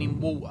standing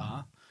in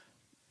water,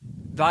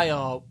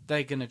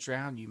 they're going to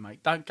drown you,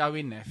 mate. Don't go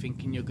in there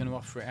thinking you're going to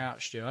offer it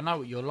out, Stu. I know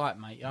what you're like,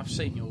 mate. I've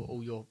seen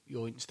all your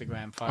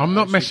Instagram photos. I'm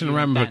not messing with you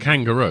around and with a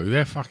Dan. kangaroo.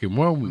 They're fucking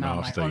well No,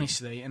 nasty. mate,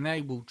 honestly, and they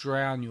will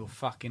drown your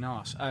fucking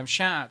ass.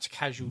 Shout out to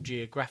Casual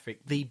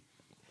Geographic, the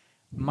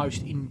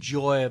most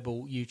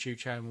enjoyable YouTube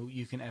channel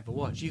you can ever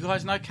watch. You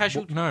guys know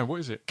Casual? No,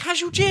 what is it?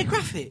 Casual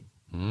Geographic.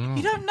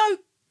 You don't know?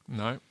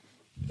 No.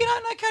 You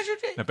don't know Casual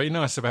Geographic? Now be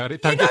nice about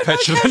it. You Don't get don't know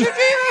petulant. Casual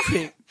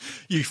Geographic?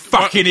 You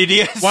fucking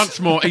idiots. Once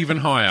more, even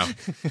higher.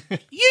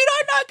 You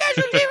don't know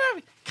Casual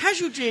Geographic?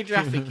 Casual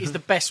Geographic is the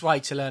best way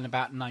to learn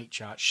about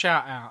nature.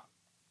 Shout out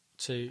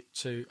to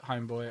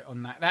Homeboy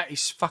on that. That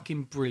is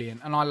fucking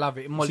brilliant, and I love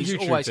it. And Molly's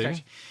YouTube always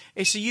thing.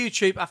 It's a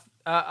YouTube.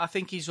 I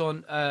think he's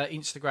on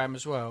Instagram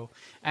as well,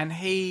 and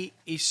he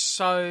is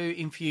so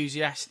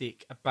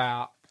enthusiastic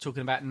about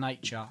talking about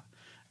nature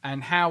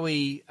and how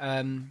he.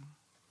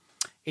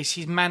 It's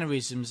his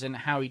mannerisms and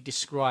how he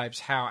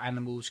describes how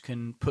animals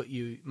can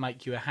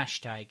make you a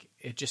hashtag.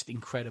 It's just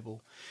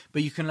incredible.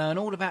 But you can learn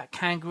all about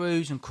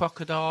kangaroos and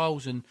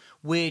crocodiles and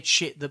weird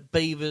shit that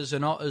beavers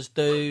and otters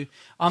do.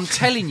 I'm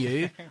telling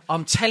you.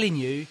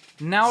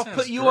 Now I've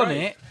put you on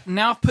it.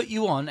 Now I've put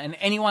you on, and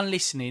anyone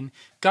listening,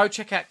 go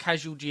check out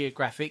Casual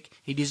Geographic.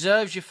 He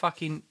deserves you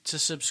fucking to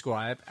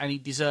subscribe, and he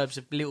deserves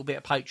a little bit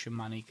of Patreon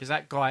money because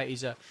that guy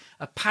is a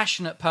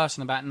passionate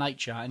person about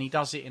nature, and he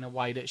does it in a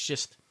way that's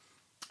just.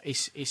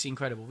 It's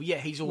incredible. Yeah,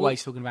 he's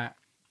always talking about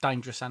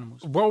dangerous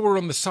animals. While we're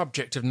on the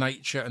subject of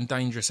nature and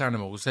dangerous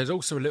animals, there's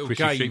also a little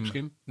Chrissy game.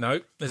 Sheepskin? No,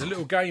 there's a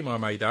little game I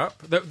made up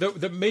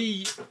that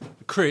me,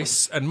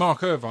 Chris, and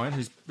Mark Irvine,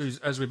 who's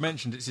as we've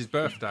mentioned, it's his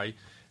birthday,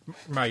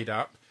 made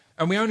up.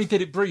 And we only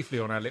did it briefly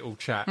on our little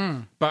chat.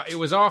 But it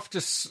was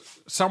after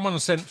someone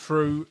sent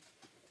through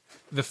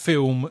the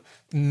film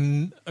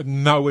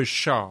Noah's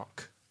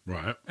Shark.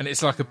 Right. And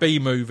it's like a B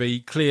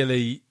movie,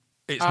 clearly...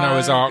 It's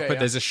Noah's Ark, but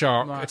there's a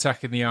shark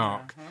attacking the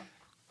Ark.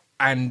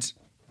 And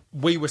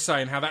we were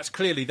saying how that's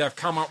clearly they've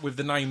come up with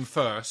the name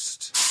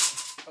first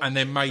and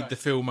then made the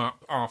film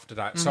up after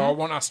that. So I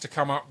want us to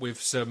come up with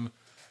some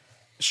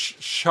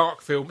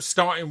shark films,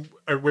 starting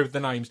with the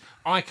names.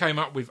 I came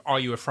up with Are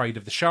You Afraid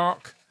of the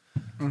Shark?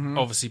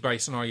 Obviously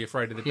based on Are You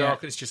Afraid of the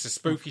Dark? It's just a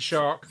spooky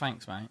shark.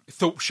 Thanks, mate.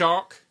 Thorpe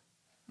Shark.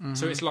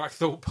 So it's like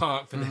Thorpe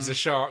Park, but there's a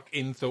shark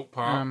in Thorpe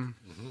Park.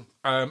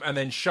 And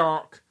then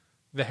Shark,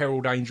 the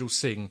Herald Angels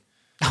Sing.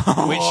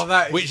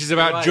 Which is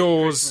about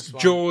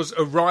Jaws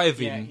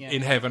arriving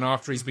in heaven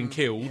after he's been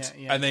killed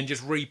and then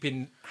just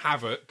reaping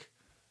havoc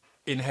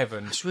in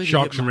heaven. Really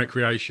Sharks and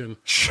Recreation.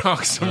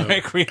 Sharks and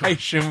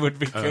Recreation would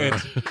be good.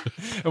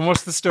 And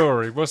what's the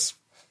story? What's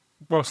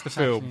the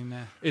film?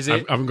 Is I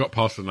it? haven't got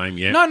past the name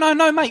yet.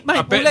 No, mate.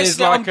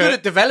 bet I'm good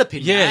at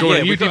developing. Yeah, Go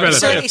on, you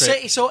develop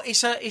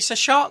It's a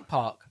shark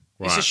park.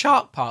 It's a Right.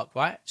 shark park,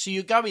 right? So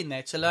you go in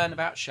there to learn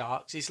about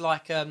sharks. It's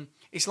like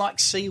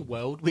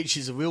SeaWorld, which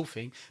is a real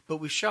thing, but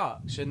with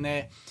sharks. And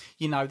they're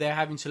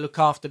having to look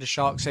after the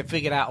sharks. They've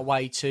figured out a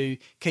way to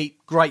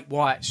keep great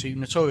whites who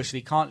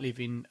notoriously can't live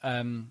in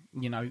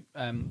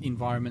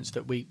environments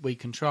that we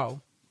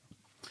control.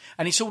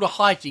 And it's all the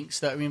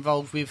hijinks that are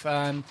involved with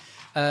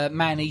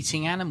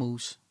man-eating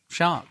animals,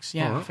 sharks.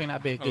 Yeah, I think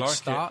that'd be a good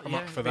start. I'm yeah,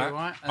 up for be that.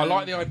 Right. I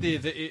like the idea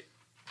that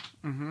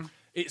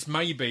it's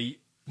maybe...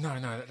 No,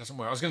 that doesn't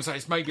work. I was going to say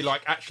it's maybe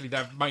like actually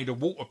they've made a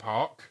water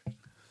park,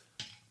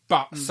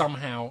 but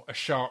somehow a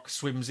shark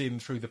swims in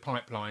through the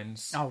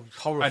pipelines. Oh,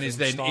 horror and is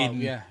then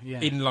style.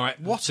 in like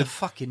What a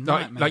fucking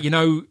nightmare. like you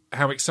know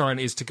how exciting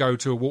it is to go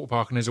to a water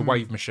park and there's a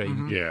wave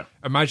machine. Yeah.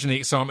 Imagine the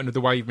excitement of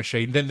the wave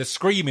machine, then the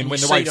screaming when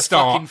you the see waves the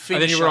start, fucking fin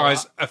and then you show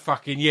realise up. a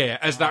fucking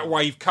as that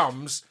wave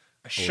comes,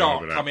 a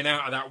shark over that. coming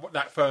out of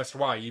that first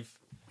wave.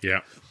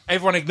 Yeah.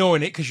 Everyone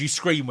ignoring it because you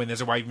scream when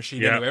there's a wave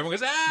machine Yeah. anyway. Everyone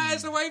goes,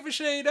 it's a wave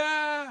machine,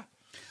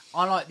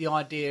 I like the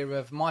idea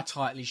of my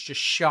title is just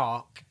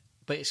Shark,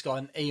 but it's got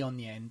an E on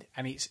the end,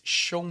 and it's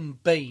Sean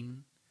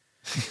Bean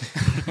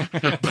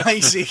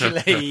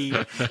basically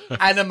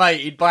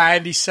animated by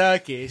Andy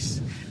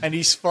Serkis, and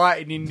he's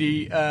fighting in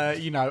the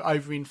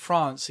over in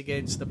France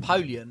against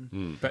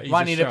Napoleon, But he's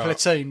running a a shark.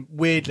 platoon.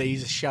 Weirdly,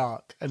 he's a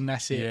shark, and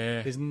that's it.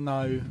 Yeah. There's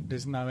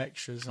no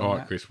extras on All right,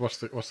 that. Chris. What's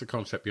the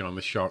concept behind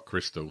the shark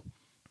crystal?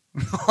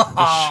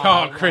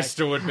 Shark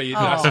crystal would be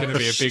that's going to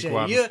be a big Stu,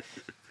 one.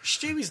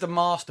 Stu is the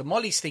master.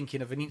 Molly's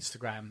thinking of an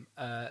Instagram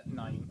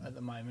name at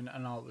the moment,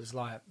 and I was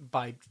like,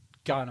 babe,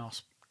 go and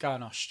ask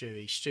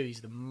Stewie.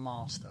 Stewie's the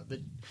master.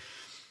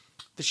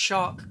 The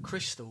shark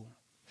crystal.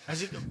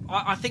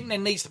 I think there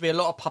needs to be a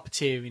lot of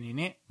puppeteering in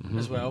it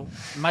as well.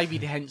 Maybe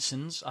the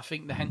Hensons. I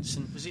think the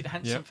Henson was it the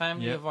Henson Yep,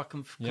 family? yep. If I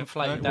can Yep.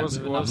 conflate No, that it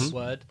with was. another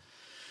word.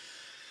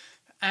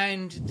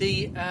 And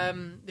the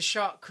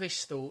shark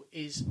crystal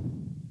is,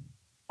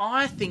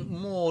 I think,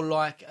 more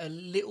like a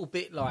little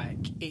bit like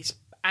it's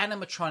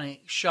animatronic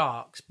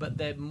sharks, but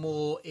they're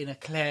more in a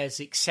Claire's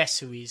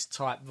Accessories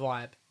type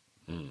vibe.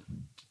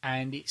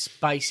 And it's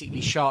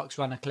basically sharks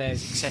run a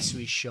Claire's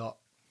Accessories shop,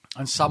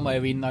 and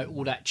somewhere in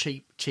all that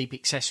cheap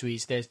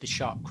accessories, there's the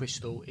shark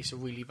crystal. It's a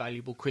really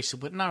valuable crystal,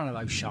 but none of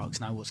those sharks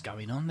know what's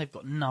going on. They've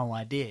got no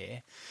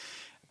idea.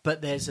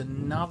 But there's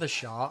another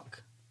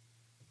shark,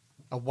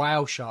 a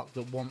whale shark,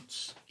 that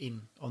wants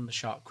in on the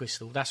shark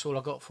crystal. That's all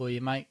I got for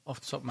you, mate, off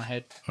the top of my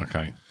head.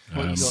 Okay.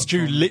 What you got?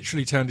 Stu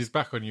literally turned his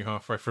back on you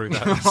halfway through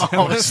that.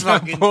 I was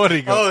fucking, bored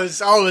he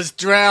got. I was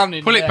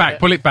drowning. Pull it there. back.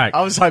 Pull it back.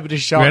 I was hoping the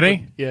shark.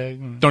 Ready? Yeah.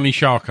 Donnie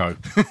Sharko.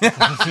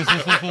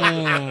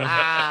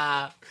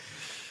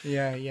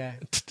 Yeah.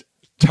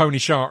 Tony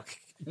Shark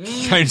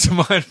came to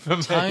mind for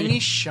me. Tony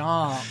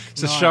Shark.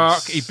 It's a Nice.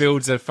 shark. He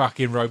builds a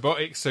fucking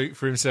robotic suit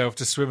for himself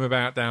to swim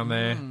about down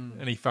there,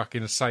 and he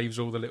fucking saves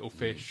all the little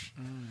fish.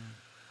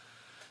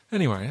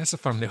 Anyway, that's a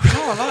fun little.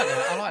 Oh,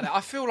 I like that. I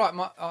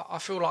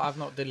feel like I've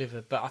not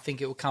delivered, but I think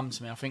it will come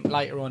to me. I think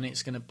later on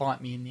it's going to bite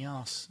me in the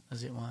arse,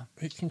 as it were.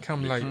 It can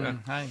come later.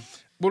 Hey.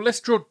 Well, let's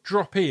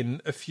drop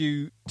in a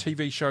few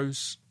TV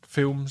shows,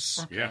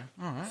 films, Yeah.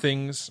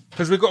 things,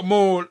 because we've got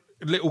more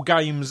little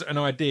games and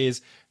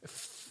ideas.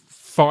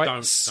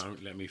 Fights.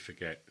 Don't let me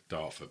forget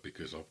Dartford,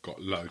 because I've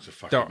got loads of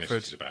fucking Dartford.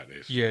 messages about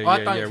this. Yeah.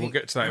 We'll think-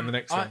 get to that in the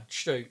next one.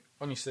 Stu,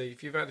 honestly,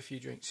 if you've had a few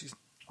drinks,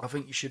 I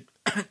think you should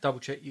double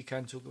check. You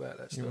can talk about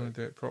that You stuff. want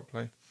to do it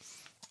properly.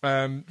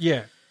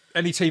 Yeah.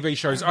 Any TV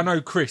shows? I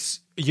know, Chris,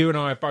 you and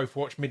I have both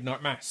watched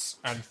Midnight Mass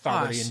and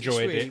thoroughly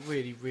enjoyed it's really, it.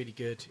 really, really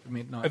good.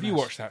 Midnight. Have you Mass.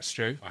 watched that,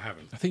 Stu? I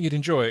haven't. I think you'd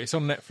enjoy it. It's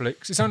on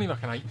Netflix. It's only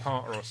like an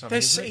 8-parter or something.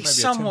 There's, isn't it? it's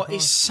Maybe a somewhat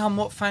 10-part.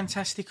 somewhat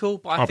fantastical,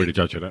 but I'll be the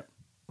judge of that.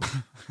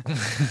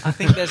 I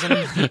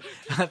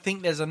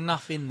think there's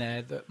enough in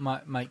there that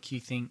might make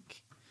you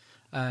think.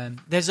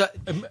 There's a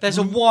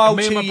while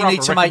me and till my you brother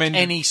need to make recommended-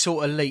 any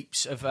sort of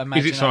leaps of Is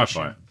imagination. it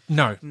sci-fi?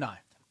 No. No.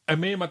 And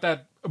me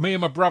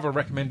and my brother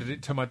recommended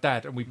it to my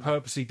dad, and we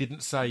purposely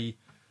didn't say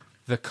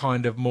the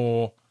kind of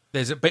more.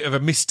 There's a bit of a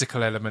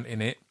mystical element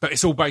in it, but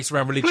it's all based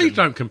around religion. Please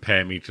don't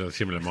compare me to a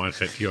similar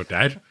mindset to your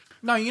dad.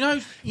 No, you know,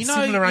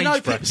 Similar age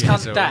Pip's bracket, cunt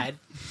so- dad.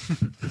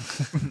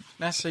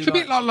 That's who It's a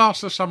bit like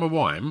Last of Summer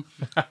Wine.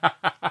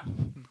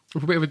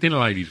 With a bit of a dinner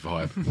ladies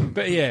vibe.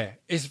 But yeah,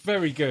 it's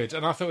very good,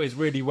 and I thought it was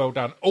really well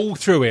done. All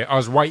through it, I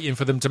was waiting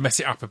for them to mess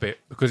it up a bit,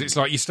 because it's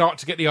like you start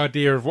to get the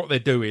idea of what they're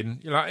doing.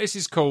 You're like, this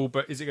is cool,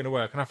 but is it going to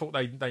work? And I thought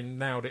they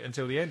nailed it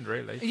until the end,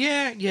 really.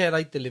 Yeah,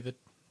 they delivered.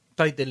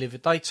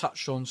 They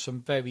touched on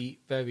some very,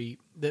 very.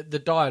 The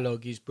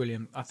dialogue is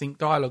brilliant. I think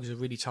dialogue is a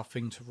really tough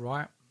thing to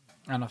write,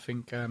 and I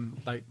think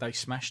they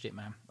smashed it,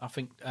 man. I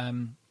think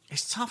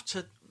it's tough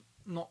to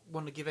not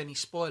want to give any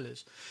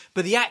spoilers,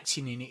 but the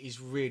acting in it is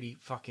really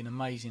fucking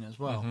amazing as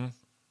well.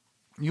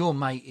 Your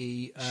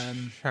matey,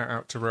 Shout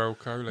out to Raoul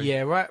Coley.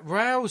 yeah,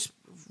 Raoul's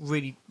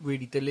really,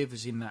 really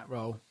delivers in that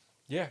role.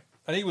 Yeah.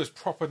 And he was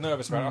proper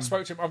nervous about it. I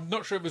spoke to him. I'm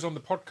not sure if it was on the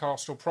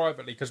podcast or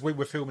privately, because we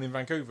were filming in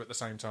Vancouver at the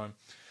same time.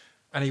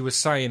 And he was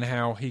saying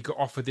how he got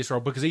offered this role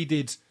because he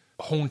did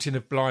Haunting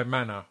of Bly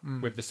Manor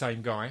with the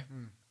same guy.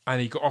 And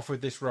he got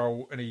offered this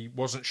role and he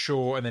wasn't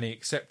sure, and then he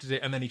accepted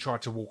it, and then he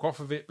tried to walk off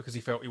of it because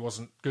he felt he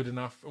wasn't good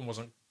enough and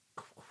wasn't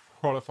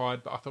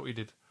qualified. But I thought he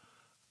did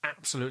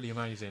absolutely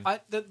amazing.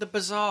 The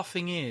bizarre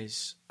thing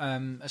is,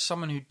 as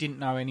someone who didn't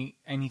know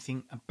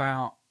anything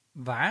about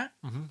that,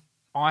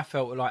 I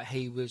felt like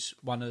he was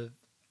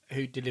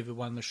who delivered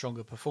one of the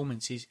stronger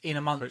performances in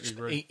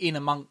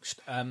amongst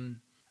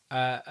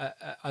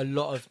a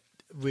lot of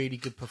really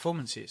good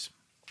performances.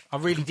 I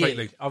really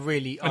Completely. did. I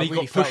really And he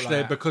really got felt pushed like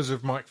there that. because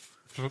of Mike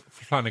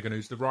Flanagan,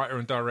 who's the writer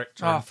and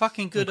director. Oh, and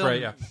fucking good and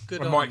creator. on him. Good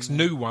and on Mike's him.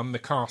 new one, the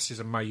cast is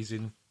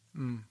amazing.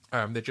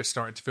 They're just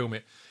starting to film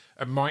it.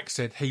 And Mike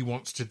said he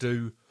wants to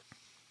do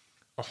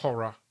a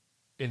horror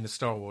in the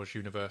Star Wars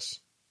universe,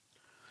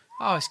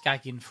 I was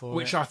gagging for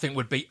which it. I think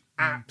would be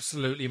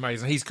absolutely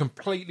amazing. He's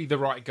completely the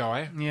right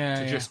guy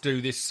Yeah, to just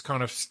do this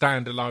kind of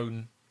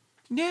standalone.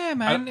 Yeah,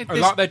 man.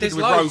 Like they did there's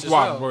with Rogue loads as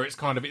One, well. where it's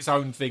kind of its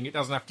own thing. It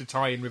doesn't have to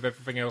tie in with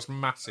everything else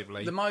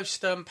massively. The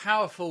most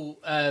powerful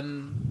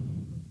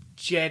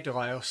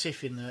Jedi or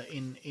Sith in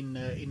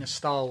the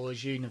Star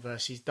Wars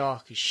universe is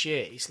dark as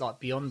shit. It's like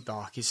beyond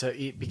dark.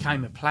 It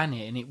became a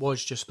planet, and it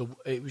was just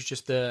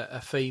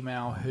a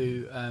female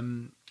who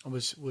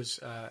was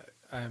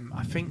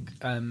I think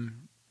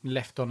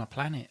left on a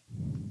planet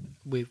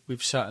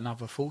with certain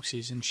other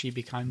forces, and she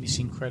became this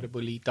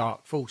incredibly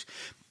dark force.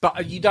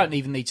 But you don't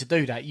even need to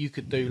do that. You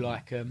could do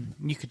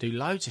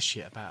loads of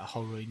shit about a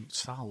horror in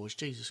Star Wars.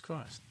 Jesus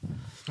Christ,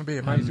 It'd be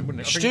amazing,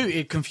 wouldn't it? Stu,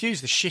 it'd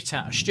confuse the shit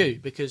out of Stu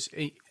because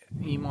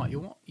you might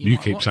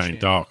keep watch saying it.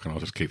 dark, and I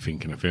just keep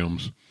thinking of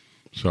films.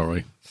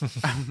 Sorry.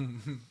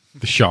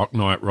 The Shark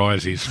Knight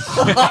Rises.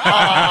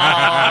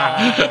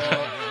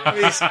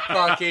 This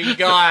fucking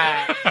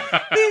guy.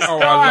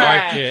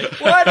 I like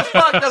it. Why the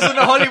fuck doesn't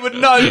Hollywood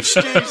know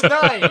Stu's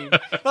name?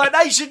 Like,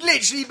 they should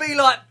literally be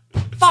like,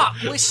 fuck,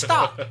 we're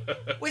stuck.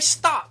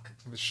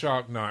 The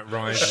Shark Knight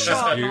Rises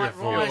Shark is Knight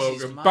beautiful.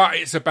 Rises, mate. But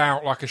it's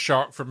about like a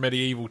shark from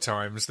medieval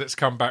times that's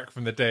come back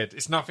from the dead.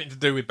 It's nothing to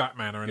do with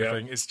Batman or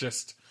anything. It's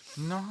just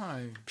No.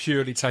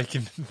 purely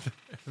taking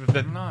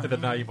the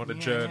name on a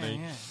journey.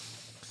 Yeah.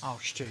 Oh,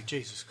 Stu,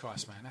 Jesus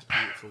Christ, man, that's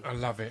beautiful. I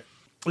love it.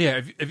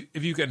 Yeah,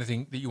 if you got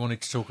anything that you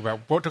wanted to talk about,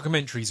 what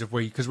documentaries have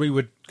we? Because we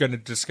were going to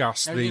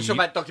discuss No, you talk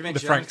about documentaries, the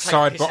Frank I'm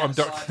gonna take Sidebottom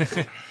the piss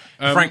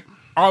doc. Frank,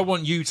 I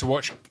want you to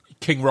watch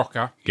King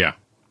Rocker, Yeah.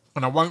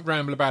 and I won't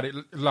ramble about it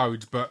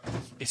loads, but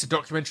it's a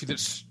documentary that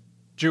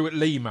Stuart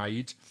Lee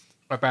made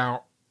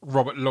about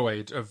Robert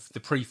Lloyd of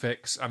the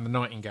Prefects and the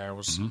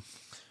Nightingales,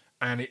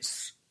 and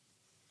it's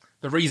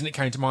the reason it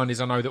came to mind is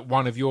I know that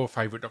one of your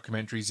favourite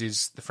documentaries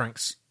is the Frank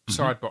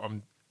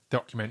Sidebottom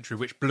documentary,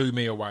 which blew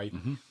me away.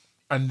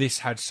 And this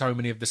had so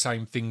many of the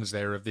same things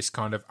there of this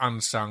kind of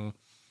unsung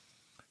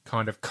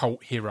kind of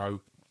cult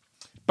hero.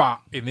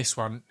 But in this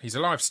one, he's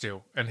alive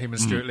still. And him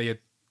and Stuart Lee are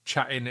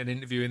chatting and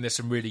interviewing. There's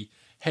some really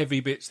heavy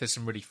bits. There's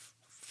some really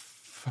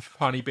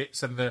funny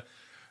bits. And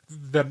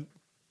the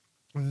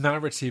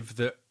narrative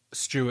that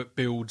Stuart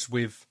builds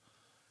with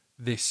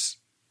this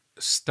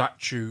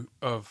statue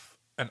of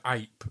an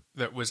ape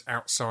that was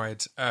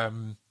outside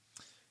Birmingham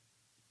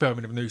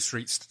New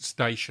Street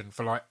Station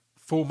for like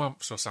 4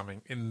 months or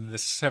something in the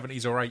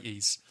 70s or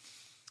 80s,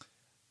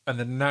 and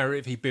the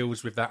narrative he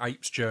builds with that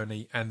ape's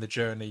journey and the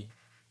journey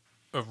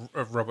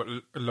of Robert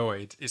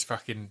Lloyd is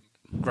fucking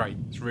great.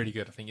 It's really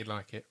good. I think you'd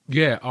like it.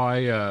 Yeah,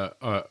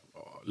 I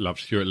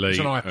love Stuart Lee. It's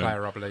an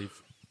iPlayer, I believe.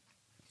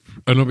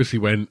 And obviously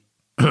when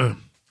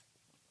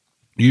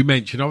you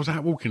mentioned, I was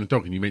out walking the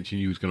dog and you mentioned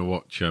you was going to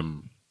watch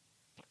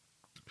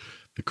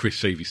the Chris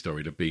Seavey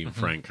story, the Being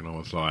Frank, and I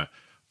was like,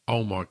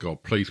 oh my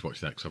God, please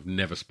watch that, because I've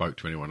never spoke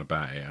to anyone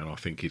about it, and I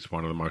think it's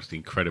one of the most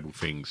incredible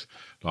things,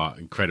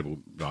 incredible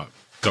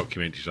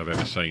documentaries I've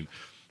ever seen.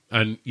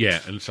 And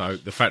yeah, and so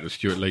the fact that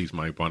Stuart Lee's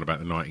made one about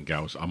the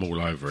Nightingales, I'm all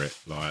over it.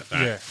 Like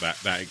that,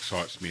 that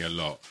excites me a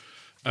lot.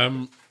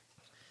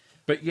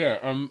 But yeah,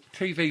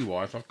 TV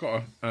wise, I've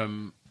got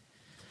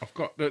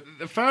the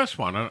first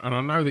one, and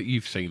I know that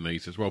you've seen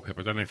these as well, Pep.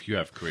 I don't know if you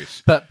have,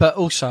 Chris. But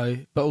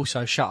also,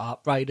 shut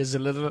up, Raiders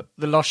of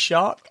the Lost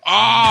Shark.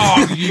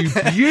 Oh, you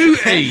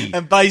beauty!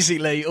 And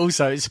basically,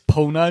 also, it's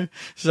porno.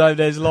 So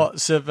there's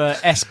lots of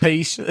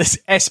SP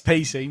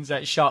scenes,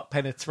 that's shark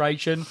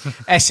penetration,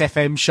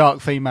 SFM,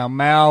 shark female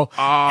male,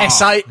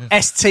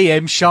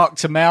 STM, shark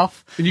to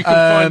mouth. And you can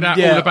find out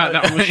all about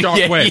that on the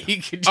Shark Web.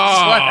 You can just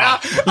find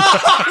out.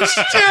 Oh,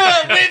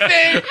 Stuart with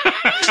him!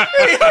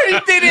 He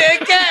did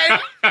it again!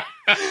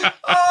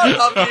 Oh, I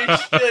love you,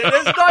 Stuart.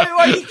 There's no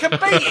way you can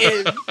beat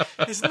him.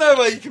 There's no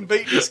way you can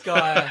beat this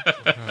guy.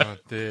 Oh,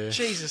 dear.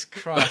 Jesus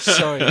Christ,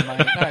 sorry,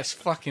 mate. That's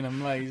fucking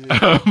amazing.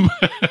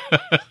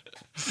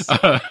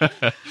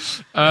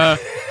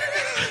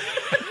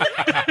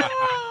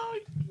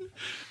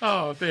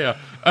 Oh, dear.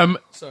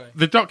 Sorry.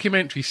 The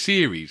documentary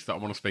series that I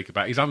want to speak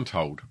about is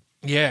Untold.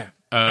 Yeah.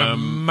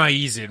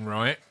 Amazing,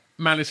 right?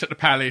 Malice at the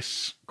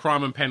Palace,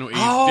 Crime and Penalties,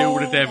 Deal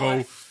with the Devil.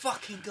 My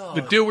fucking God.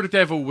 The Deal with the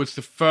Devil was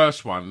the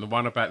first one, the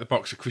one about the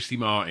boxer Christy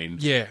Martin.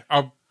 Yeah.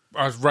 I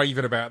was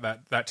raving about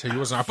that too,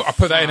 wasn't I? I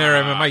put that in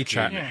our MMA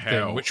chat,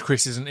 hell. thing, which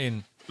Chris isn't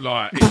in.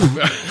 Like,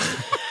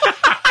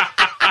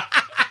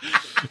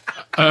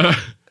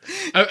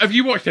 have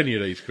you watched any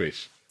of these,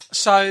 Chris?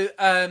 So,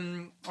 I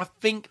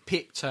think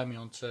Pip turned me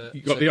on to...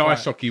 You got the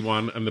ice hockey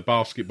one and the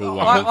basketball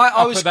one.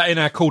 I put that in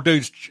our Cool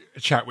Dudes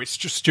chat, which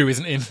just Stu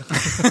isn't in.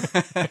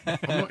 I'm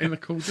not in the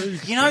Cool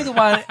Dudes. You know the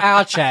one,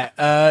 our chat,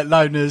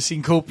 Loners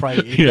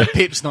Incorporated, Yeah. that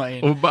Pip's not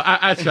in? Oh, but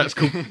actually, that's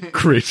called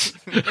Chris.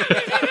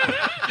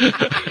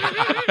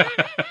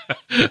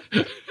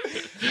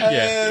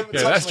 Yeah,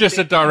 that's just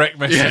a direct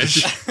Yeah,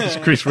 message. it's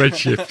Chris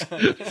Redshift.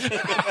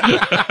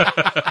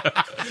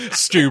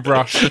 Stu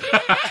Brush.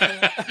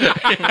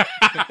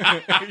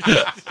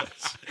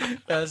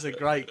 That's a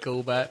great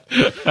callback.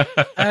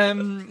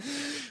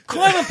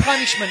 Crime and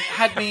Punishment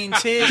had me in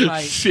tears,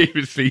 mate.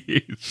 Seriously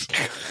is.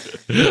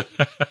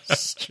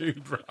 Stu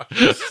Brush.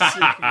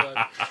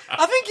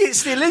 I think it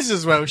still is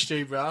as well,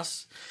 Stu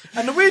Bruss.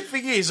 And the weird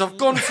thing is, I've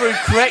gone through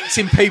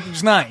correcting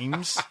people's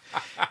names,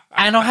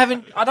 and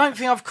I don't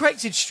think I've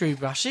corrected Stu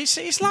Brush.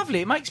 It's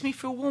lovely. It makes me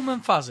feel warm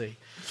and fuzzy.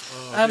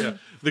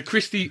 the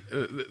Christie,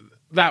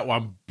 that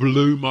one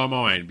blew my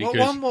mind because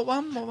What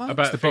one?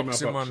 about the the female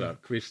boxing boxer one.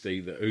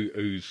 Christie,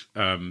 who's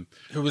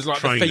Who was like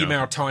trainer. the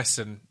female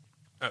Tyson.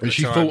 At And the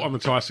she time. fought on the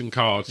Tyson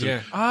cards.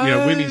 And,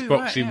 Yeah. women's Oh,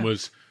 boxing right, yeah.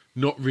 was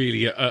not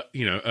really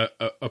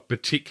a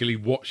particularly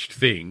watched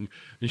thing,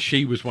 and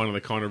she was one of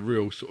the kind of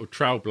real sort of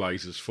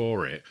trailblazers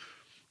for it.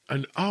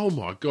 And oh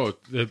my god,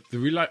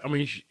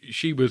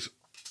 she was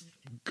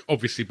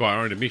obviously by her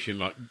own admission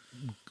like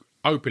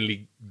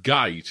openly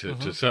gay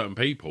to certain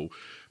people,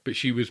 but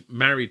she was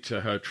married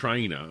to her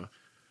trainer,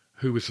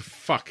 who was a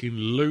fucking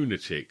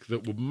lunatic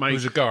that would make Who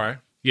was a guy.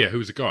 yeah, who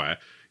was a guy.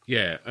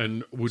 Yeah,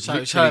 and would So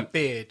it's literally her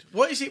beard.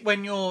 What is it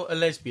when you're a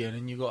lesbian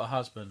and you've got a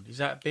husband? Is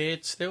that a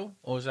beard still,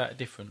 or is that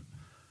different?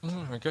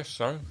 I guess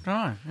so.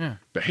 Right, yeah.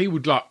 But he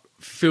would like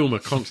film her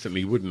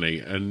constantly, wouldn't he?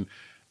 And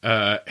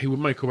he would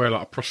make her wear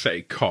like a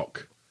prosthetic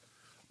cock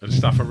and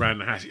stuff around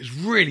the house. It's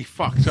really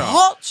fucked up.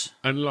 What?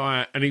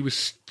 And he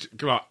was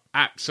like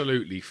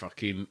absolutely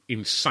fucking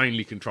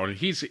insanely controlling.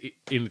 He's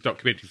in the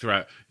documentary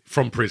throughout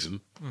from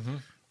prison. Mm-hmm.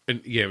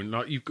 And yeah, and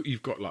like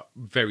you've got like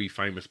very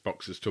famous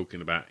boxers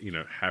talking about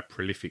how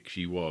prolific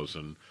she was,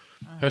 and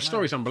her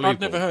story's unbelievable.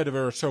 I've never heard of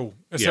her at all.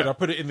 I said I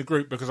put it in the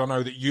group because I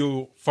know that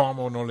you're far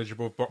more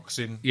knowledgeable of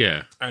boxing.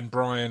 Yeah. And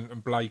Brian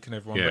and Blake and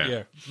everyone. Yeah. But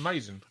yeah, it's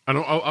amazing. And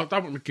I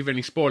don't want to give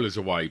any spoilers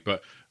away,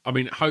 but I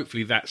mean,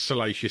 hopefully that's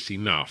salacious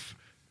enough,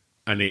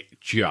 and it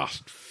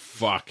just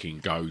fucking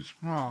goes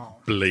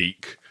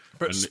bleak.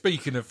 But And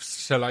speaking of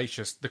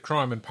salacious, the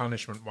Crime and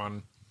Punishment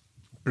one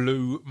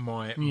blew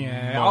my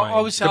Yeah,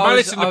 mind. The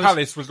Malice in the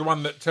Palace was the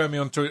one that turned me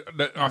on to it,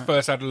 that I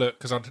first had a look,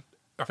 because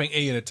I think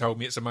Ian had told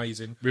me it's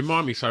amazing.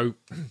 remind me, so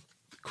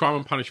Crime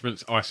and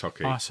Punishment's ice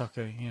hockey. Ice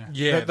hockey, yeah.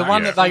 Yeah, the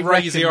one that they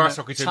crazy reckon ice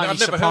that hockey team. Tony I've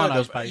never heard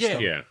Soprano's of. based Yeah,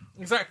 on. Yeah.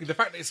 exactly. The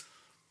fact that it's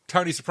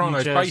Tony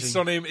Soprano's New Jersey. based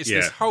on him. It's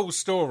Yeah. this whole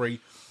story.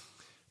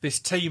 This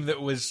team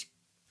that was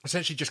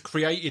essentially just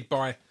created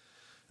by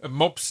a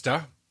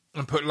mobster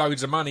and put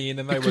loads of money in,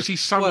 and they Because were.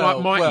 he's something like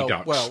Mighty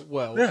Ducks.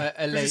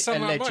 Yeah, this is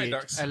something like Mighty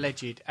Ducks.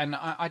 Alleged, and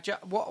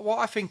what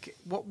I think,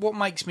 what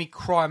makes me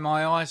cry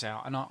my eyes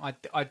out, and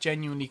I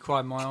genuinely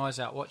cried my eyes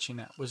out watching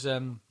that was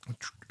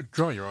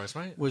Dry your eyes,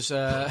 mate. was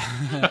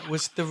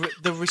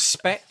the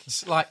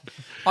respect. Like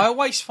I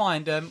always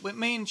find, with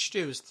me and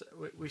Stu,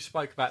 we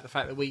spoke about the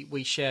fact that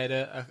we shared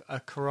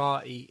a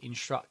karate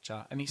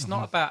instructor, and it's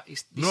not about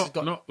this has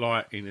got, Not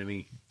like in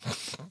any.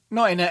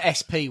 not in an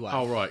SP way.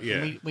 Oh, right,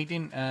 yeah. We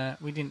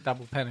didn't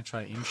double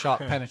penetrate him,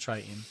 shark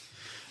penetrate him.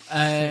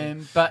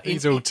 But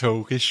He's all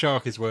talk. His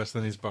shark is worse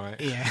than his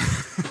bite. yeah.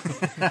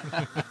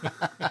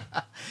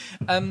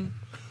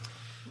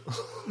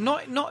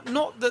 Not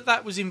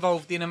that was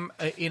involved in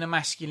a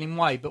masculine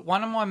way, but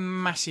one of my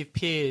massive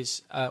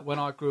peers when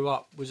I grew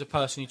up was a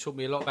person who taught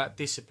me a lot about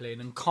discipline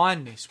and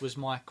kindness. Was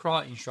my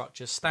karate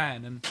instructor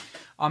Stan, and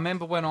I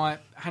remember when I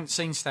hadn't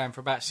seen Stan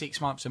for about 6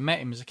 months and met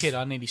him as a kid,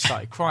 I nearly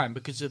started crying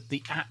because of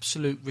the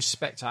absolute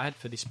respect I had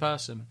for this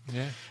person.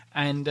 Yeah.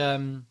 And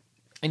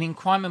in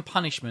Crime and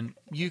Punishment,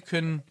 you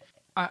can.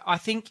 I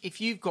think if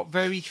you've got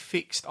very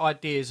fixed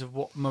ideas of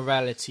what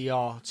morality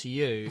are to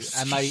you,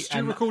 and they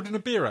Stu recording a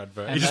beer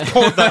advert. He and just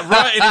poured that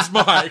right in his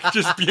mic,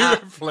 just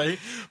beautifully.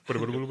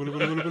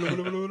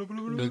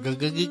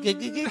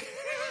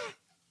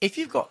 if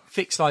you've got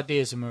fixed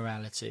ideas of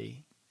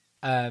morality,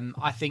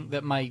 I think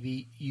that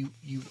maybe you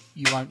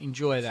won't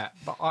enjoy that.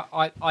 But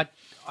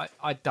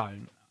I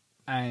don't,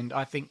 and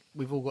I think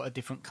we've all got a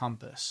different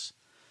compass.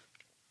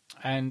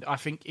 And I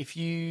think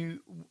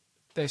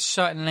there's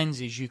certain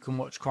lenses you can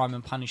watch Crime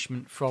and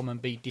Punishment from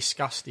and be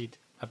disgusted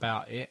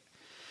about it.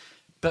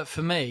 But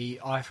for me,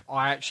 I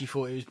actually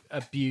thought it was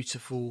a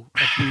beautiful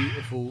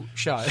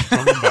show.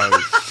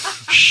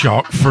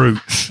 Shark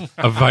fruits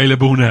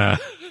available now.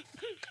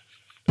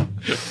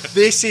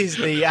 This is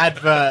the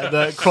advert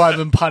that Crime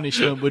and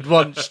Punishment would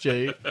want,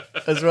 Stu,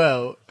 as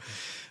well.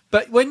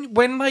 But when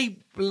they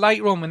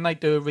later on when they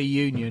do a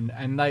reunion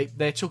and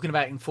they're talking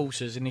about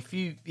enforcers, and if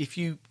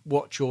you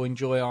watch or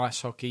enjoy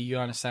ice hockey, you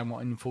understand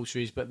what an enforcer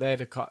is. But they're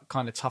the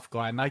kind of tough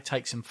guy, and they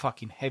take some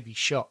fucking heavy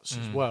shots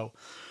as well.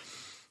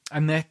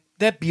 And they're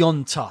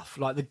beyond tough.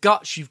 Like the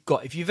guts you've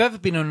got. If you've ever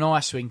been on an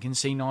ice rink and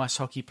seen ice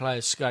hockey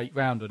players skate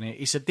round on it,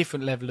 it's a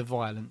different level of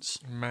violence.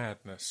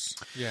 Madness.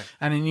 Yeah.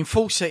 And an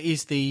enforcer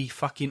is the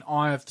fucking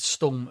eye of the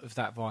storm of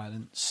that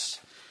violence.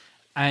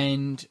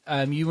 And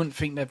you wouldn't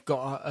think they've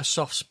got a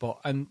soft spot.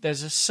 And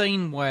there's a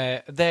scene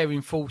where their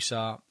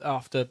enforcer,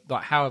 after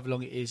like however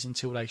long it is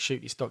until they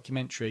shoot this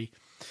documentary,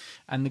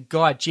 and the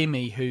guy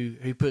Jimmy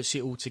who puts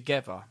it all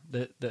together,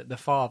 the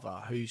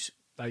father who's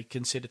they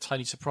consider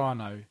Tony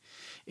Soprano,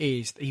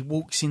 he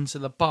walks into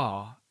the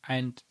bar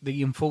and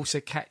the enforcer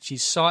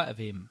catches sight of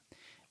him,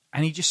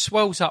 and he just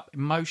swells up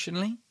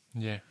emotionally.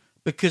 Yeah.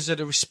 Because of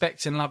the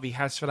respect and love he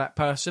has for that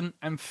person,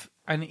 and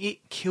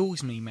it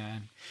kills me,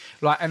 man.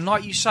 And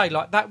like you say,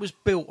 like that was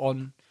built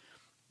on.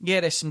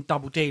 Yeah, there's some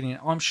double dealing.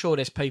 I'm sure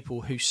there's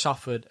people who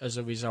suffered as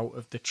a result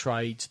of the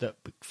trades that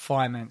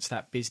finance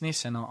that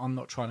business, and I'm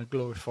not trying to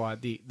glorify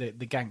the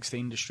gangster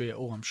industry at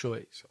all. I'm sure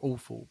it's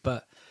awful,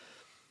 but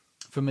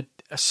from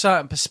a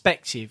certain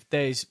perspective,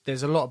 there's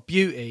a lot of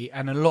beauty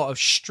and a lot of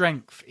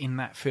strength in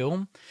that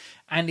film,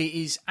 and it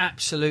is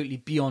absolutely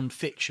beyond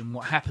fiction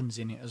what happens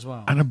in it as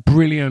well. And a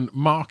brilliant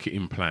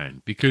marketing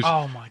plan, because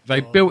Oh, my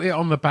they God. built it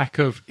on the back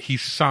of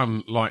his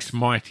son liked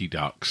Mighty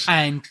Ducks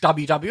And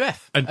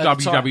WWF. and at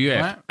the time,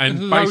 WWF, right?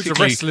 and Loads of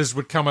basically, wrestlers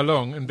would come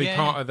along and be Yeah.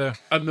 part of the.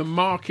 and the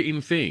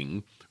marketing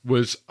thing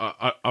was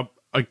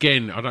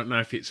again, I don't know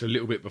if it's a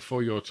little bit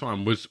before your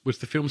time, was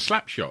the film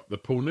Slapshot, the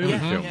Paul Newman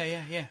film.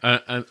 Yeah.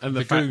 And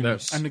the fact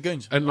Goons. that And the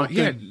Goons. and like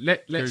Goon.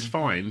 let's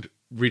find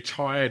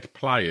retired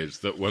players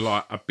that were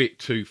like a bit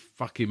too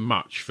fucking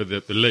much for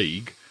the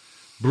league,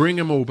 bring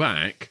them all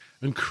back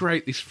and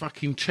create this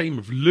fucking team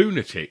of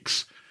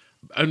lunatics,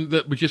 and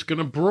that were just going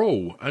to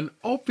brawl. And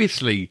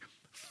obviously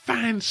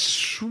fans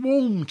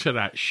swarmed to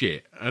that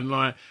shit, and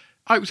like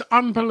it was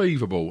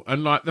unbelievable.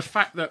 And like the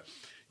fact that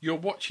you're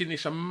watching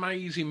this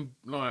amazing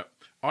like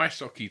ice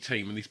hockey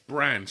team and this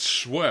brand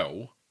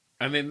swell,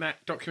 and then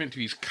that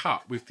documentary is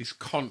cut with this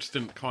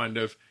constant kind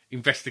of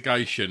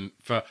investigation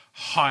for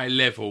high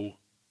level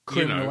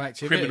Criminal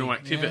activity. criminal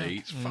activity. Yeah.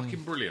 It's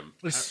fucking brilliant.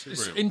 It's Absolutely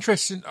brilliant.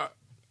 interesting.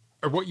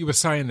 What you were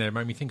saying there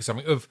made me think of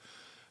something of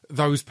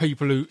those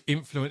people who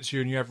influence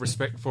you and you have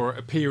respect for at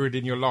a period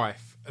in your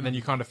life, and then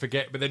you kind of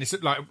forget. But then it's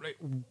like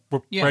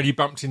Yeah. when you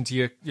bumped into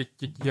your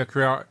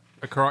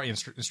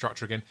karate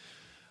instructor again.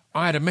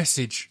 I had a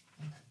message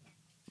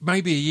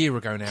maybe a year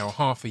ago now, or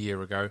half a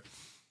year ago,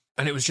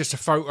 and it was just a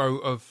photo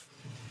of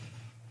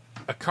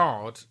a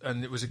card,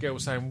 and it was a girl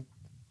saying,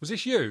 "Was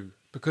this you?"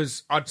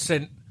 Because I'd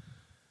sent.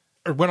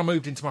 When I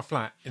moved into my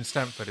flat in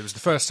Stamford, it was the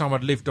first time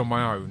I'd lived on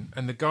my own,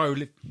 and the guy who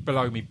lived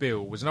below me,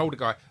 Bill, was an older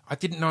guy. I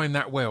didn't know him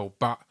that well,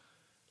 but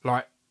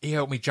like he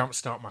helped me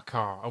jumpstart my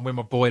car, and when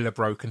my boiler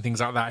broke and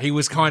things like that, he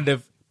was kind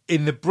of,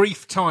 in the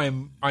brief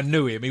time I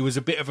knew him, he was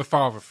a bit of a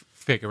father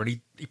figure, and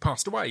he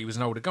passed away. He was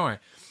an older guy,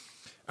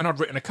 and I'd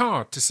written a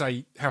card to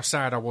say how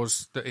sad I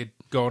was that he'd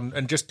gone,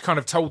 and just kind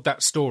of told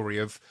that story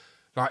of.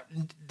 Like,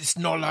 it's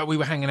not like we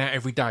were hanging out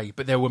every day,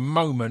 but there were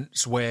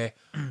moments where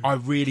I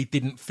really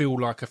didn't feel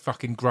like a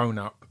fucking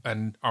grown-up,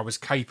 and I was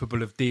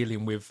capable of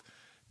dealing with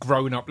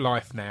grown-up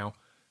life now.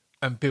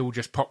 And Bill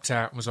just popped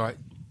out and was like,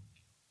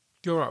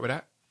 "You all right with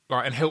that?"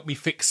 Like, and helped me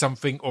fix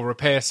something or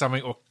repair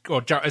something, or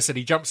I said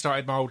he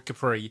jump-started my old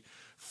Capri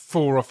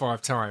 4 or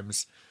 5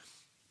 times.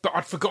 But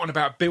I'd forgotten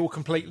about Bill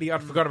completely.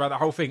 I'd forgotten about the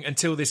whole thing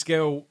until this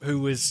girl, who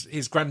was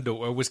his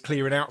granddaughter, was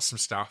clearing out some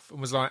stuff and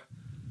was like,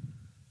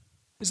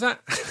 "Is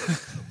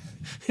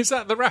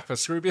that the rapper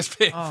Scroobius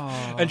Pip?"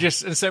 And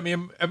sent me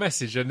a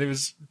message, and it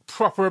was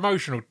proper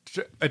emotional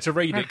to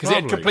read it, because it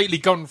had lovely. completely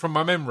gone from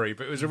my memory.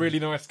 But it was a really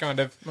nice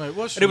kind of, Well, it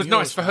was and it was from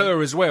nice yours, for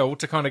her as well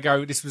to kind of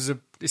go.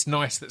 It's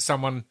nice that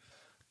someone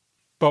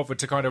bothered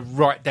to kind of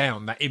write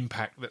down that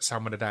impact that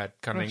someone had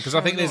kind of thing. Because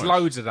I think there's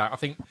loads of that. I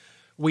think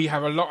we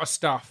have a lot of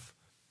stuff.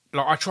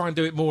 Like, I try and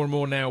do it more and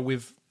more now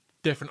with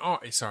different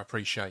artists I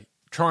appreciate.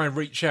 Try and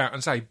reach out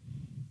and say,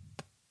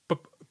 "But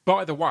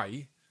by the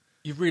way,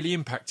 you've really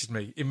impacted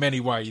me in many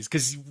ways."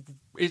 Because,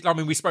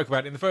 we spoke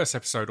about it in the first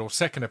episode or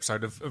second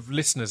episode of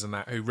listeners and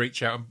that who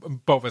reach out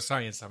and bother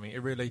saying something.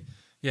 It really,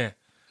 I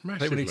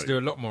think we need to do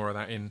a lot more of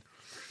that in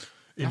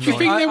Do you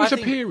think life. there I was a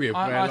think- period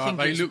I where like, think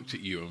they it's- looked at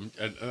you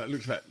and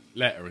looked at that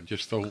letter and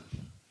just thought,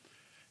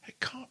 it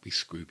can't be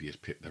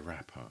Scroobius Pip the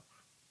rapper?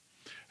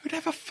 Who'd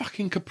have a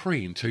fucking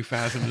Capri in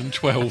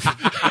 2012?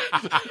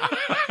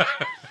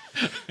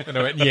 And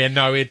I went, "Yeah,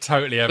 no, he'd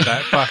totally have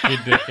that fucking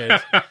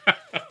dickhead."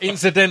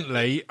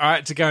 Incidentally, I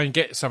had to go and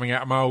get something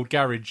out of my old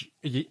garage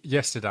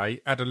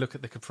yesterday. Had a look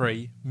at the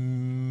Capri,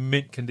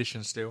 mint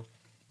condition still.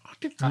 I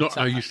did not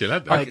know you still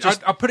had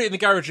that. I put it in the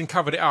garage and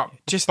covered it up.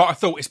 But I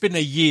thought, it's been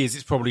there years.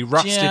 It's probably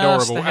rusted,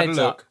 horrible. a Had a heads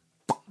look.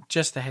 up.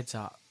 Just a heads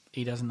up.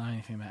 He doesn't know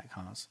anything about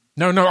cars.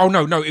 No,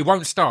 it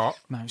won't start.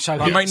 No, so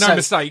Make no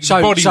mistake, So,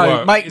 bodywork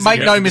so make is make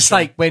in no condition.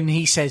 mistake when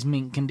he says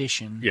mint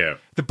condition. Yeah.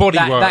 The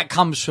bodywork. That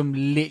comes from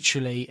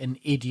literally an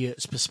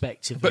idiot's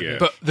perspective. But, Yeah.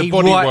 but the he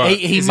bodywork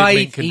he is in mint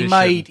made condition.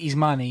 made his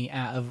money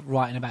out of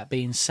writing about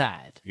being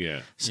sad.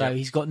 Yeah. So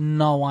he's got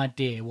no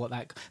idea what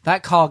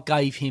that car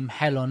gave him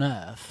hell on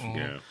earth.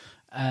 Yeah.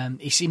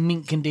 It's in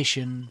mint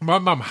condition. My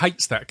mum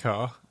hates that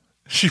car.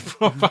 She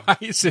proper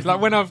hates it. Like,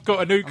 when I've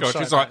got a new car,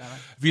 sorry she's like, about that,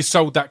 mate. "Have you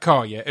sold that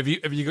car yet? Have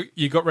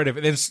you got rid of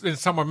it?" Then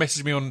someone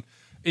messaged me on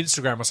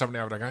Instagram or something the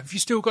other day, going, "Have you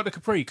still got the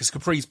Capri?" Because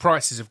Capri's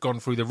prices have gone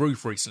through the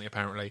roof recently,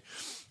 apparently.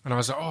 And I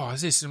was like, "Oh,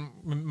 is this?" And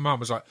Mum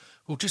was like,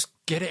 "Well, just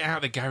get it out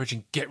of the garage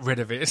and get rid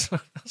of it."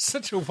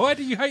 Why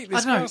do you hate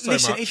this I don't know. car so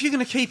Listen, much? if you're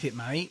going to keep it,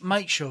 mate,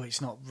 make sure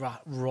it's not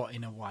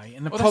rotting away.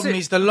 And the Well, problem that's it.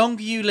 is, the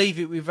longer you leave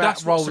it without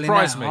That's what rolling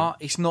surprised out,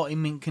 me. it's not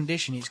in mint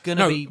condition. It's going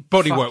to No, be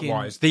bodywork fucking-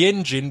 wise, the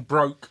engine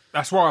broke.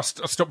 That's why I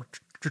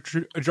stopped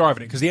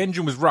driving it, because the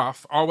engine was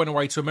rough. I went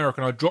away to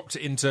America and I dropped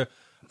it into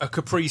a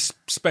Capri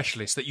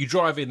specialist that you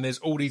drive in. There's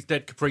all these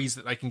dead Capris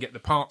that they can get the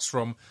parts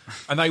from,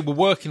 and they were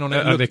working on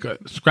it. Have they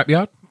got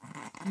scrapyard?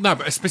 No,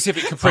 but a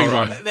specific Capri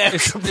one. They're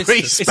Capri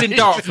It's in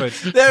Dartford.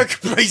 They're a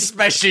Capri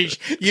specials.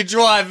 You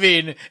drive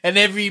in and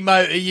every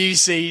motor you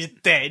see is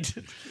dead.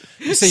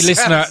 You see,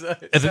 listener,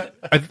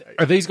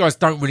 these guys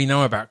don't really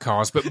know about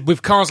cars, but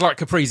with cars like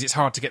Capris, it's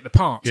hard to get the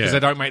parts because they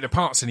don't make the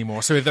parts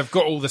anymore. So if they've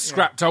got all the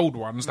scrapped old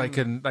ones, they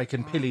can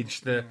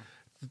pillage the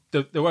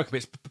worker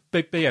bits.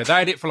 But yeah, they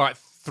had it for like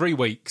 3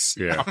 weeks.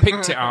 Yeah. I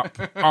picked it up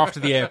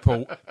after the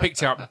airport,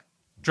 picked it up,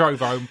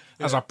 drove home.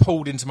 As I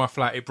pulled into my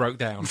flat, it broke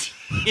down.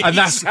 And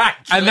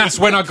that's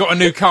when I got a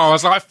new car. I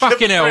was like,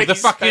 fucking hell, the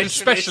fucking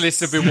specialists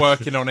have been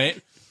working on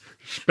it.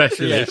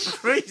 Specialists.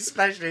 Capri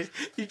specialists.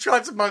 You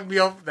tried to mug me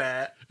off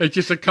there. It's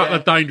just a couple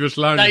of dangerous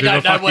loans. They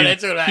don't know what they're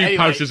talking about few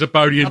anyway. posters of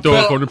Bodie and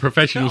Dork on the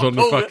professionals on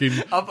the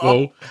fucking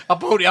wall. I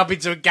pulled it up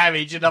into a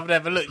garage and I've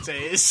never looked at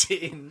it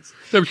since.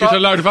 There was just a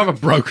load of other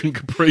broken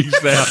Capris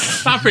there.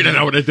 I think they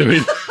know what they're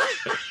doing.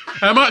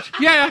 How much?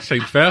 Yeah, that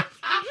seems fair.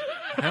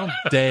 How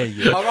dare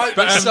you? I wrote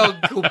a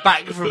song called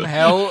Back from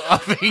Hell. I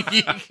think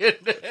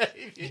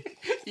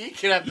you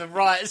can have the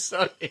rights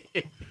on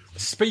it.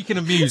 Speaking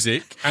of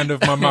music and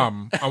of my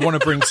mum, I want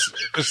to bring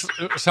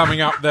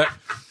something up that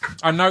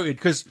I noted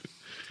because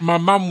my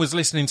mum was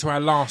listening to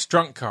our last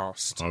drunk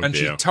cast and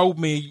she told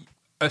me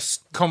a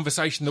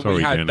conversation that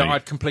we had Jenny. that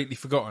I'd completely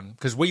forgotten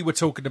because we were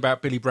talking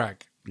about Billy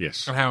Bragg.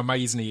 Yes. And how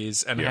amazing he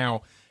is and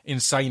how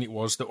insane it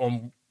was that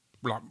on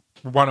like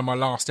one of my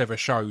last ever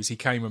shows he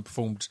came and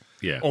performed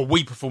or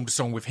we performed a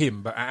song with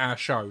him but at our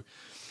show.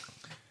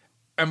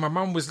 And my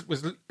mum was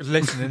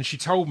listening and she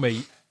told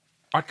me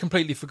I'd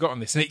completely forgotten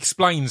this, and it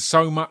explains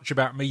so much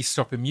about me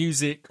stopping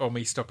music or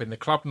me stopping the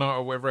club night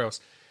or whatever else.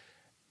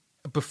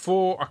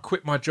 Before I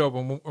quit my job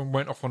and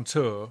went off on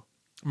tour,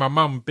 my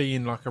mum,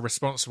 being like a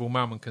responsible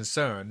mum and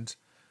concerned,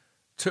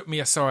 took me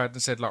aside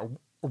and said, like,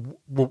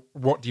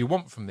 what do you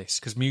want from this?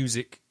 Because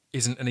music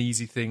isn't an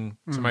easy thing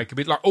to make a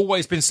bit. Like,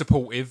 always been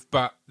supportive,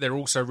 but they're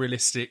also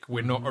realistic.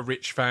 We're not a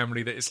rich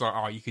family that it's like,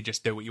 oh, you could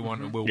just do what you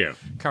want and we'll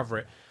cover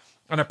it.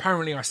 And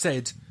apparently I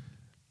said,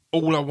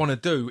 all I want to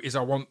do is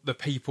I want the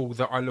people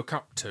that I look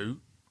up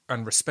to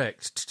and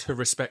respect to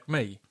respect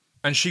me.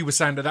 And she was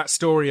saying that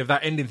story of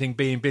that ending thing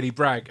being Billy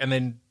Bragg and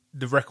then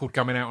the record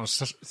coming out on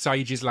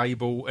Sage's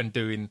label and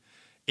doing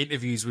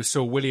interviews with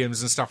Saul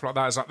Williams and stuff like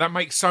that. It's like, that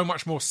makes so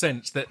much more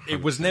sense that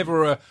it was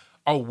never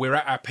we're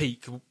at our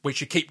peak, we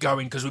should keep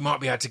going because we might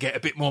be able to get a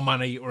bit more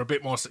money or a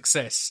bit more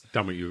success.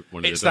 Done what you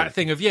wanted It's to do. that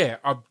thing of,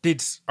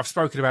 I've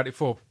spoken about it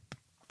before,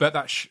 but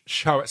that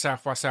show at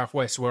South by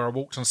Southwest where I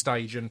walked on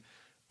stage and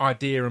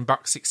Idea and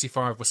Buck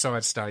 65 were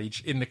side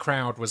stage. In the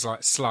crowd was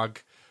like Slug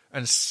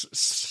and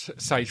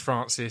Sage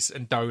Francis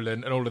and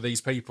Dolan and all of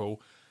these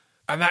people.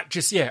 And that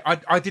just,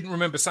 I didn't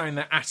remember saying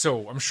that at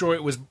all. I'm sure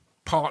it was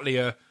partly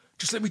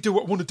just let me do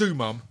what I want to do,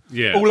 Mum.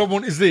 Yeah. All I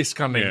want is this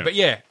kind of thing. Yeah. But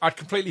yeah, I'd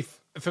completely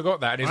forgot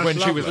that. And That's when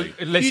lovely. she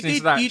was listening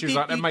to that, she was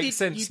like, that makes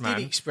sense, you man.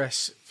 did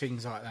express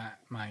things like that,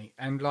 mate.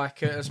 And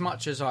like, as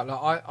much as I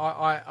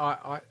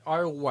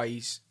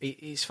always,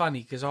 it's funny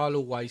because I'll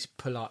always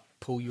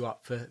pull you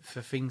up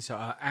for things that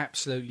are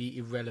absolutely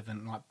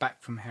irrelevant, like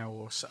Back from Hell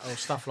or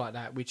stuff like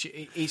that, which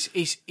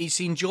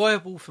it's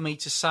enjoyable for me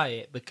to say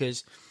it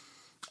because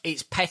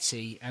it's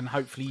petty and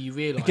hopefully you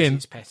realise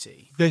it's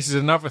petty. This is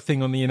another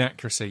thing on the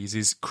inaccuracies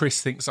is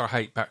Chris thinks I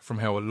hate Back from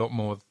Hell a lot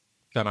more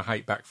than I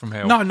hate Back from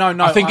Hell.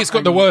 No. I think it's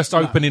got the worst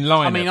opening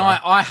line I mean, ever.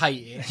 I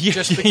hate it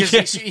just because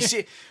it's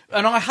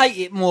and I hate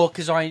it more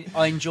because I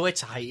enjoy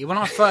to hate it. When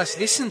I first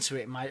listened to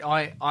it, mate,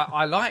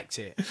 I liked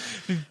it.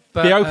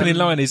 But, the opening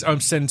line is,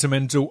 I'm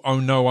sentimental, oh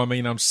no, I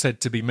mean I'm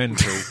said to be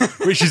mental,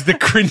 which is the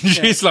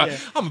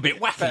cringiest, I'm a bit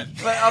wacky.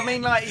 But I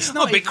mean, like, it's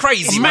not I'm a bit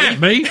crazy, Mad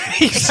mate. me.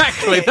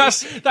 Exactly,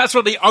 that's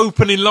what the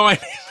opening line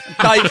is.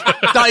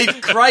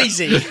 Dave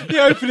crazy. The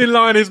opening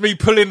line is me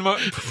pulling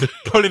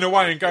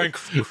away and going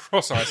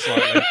cross-eyed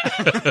slightly.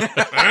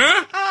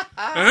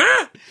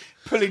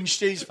 Pulling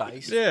Stu's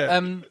face. Yeah.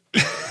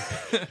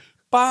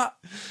 But,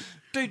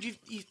 dude,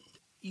 you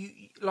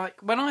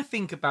like, when I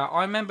think about,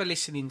 I remember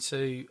listening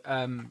to,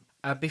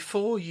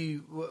 before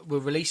you were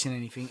releasing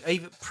anything,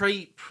 even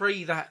pre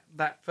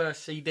that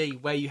first CD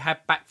where you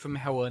had Back from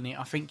Hell on it,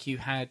 I think you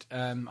had,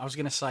 I was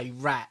going to say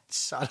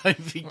Rats. I don't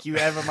think you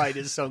ever made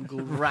a song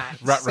called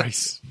Rats. Rat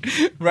Race.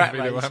 Rat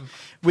Really Race, one.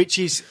 which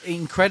is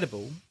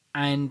incredible.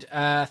 And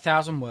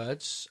 1,000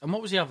 Words. And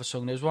what was the other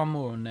song? There was one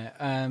more on there.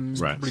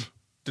 Rats.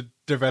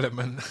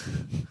 Development.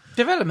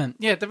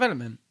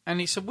 Development. And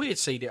it's a weird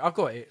CD. I've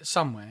got it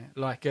somewhere.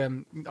 Like,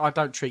 I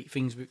don't treat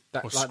things with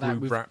that, Or like that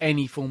with Screwbrat.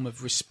 any form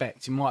of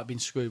respect. It might have been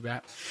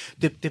Screwbrat.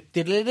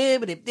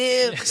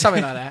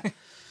 Something like that.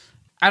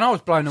 And I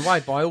was blown away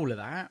by all of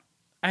that.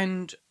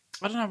 And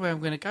I don't know where I'm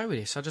going to go with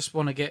this. I just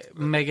want to get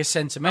mega I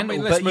sentimental.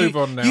 mean, let's but move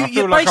on now. I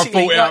feel like I've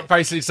brought it up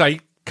basically to say,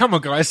 come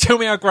on guys, tell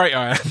me how great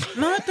I am.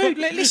 No, dude,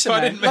 listen,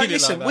 I man. didn't mean Like, it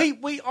listen,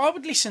 like I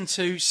would listen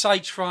to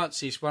Sage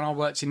Francis when I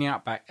worked in the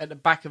Outback at the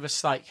back of a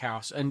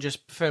steakhouse and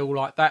just feel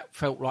like that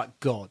felt like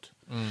God.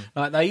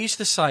 Like they used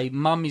to say,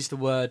 "Mum is the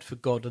word for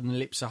God, and the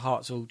lips are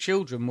hearts of all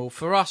children." Well,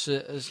 for us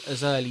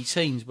as early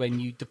teens, when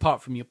you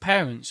depart from your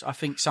parents, I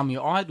think some of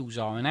your idols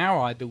are, and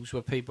our idols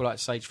were people like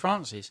Sage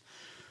Francis.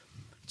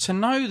 to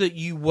know that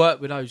you work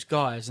with those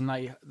guys and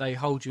they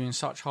hold you in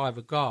such high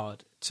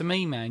regard, to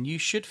me, man, you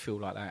should feel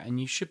like that and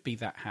you should be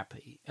that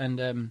happy.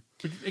 And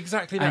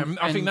exactly that.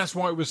 I think that's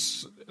why it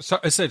was,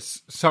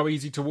 so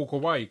easy to walk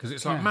away, because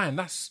it's like, man,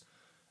 that's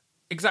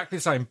exactly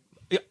the same.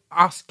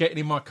 Us getting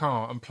in my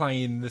car and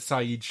playing the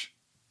Sage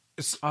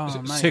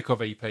sick of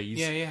EPs,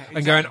 exactly.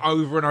 and going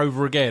over and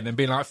over again and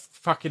being like,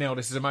 fucking hell,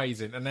 this is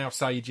amazing. And now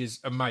Sage is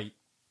a mate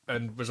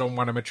and was on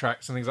one of my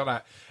tracks and things like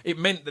that. It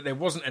meant that there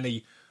wasn't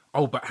any,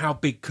 but how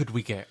big could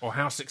we get, or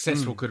how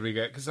successful could we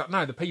get? Because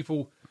no, the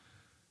people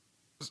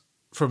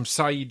from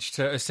Sage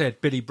to, as I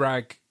said, Billy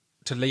Bragg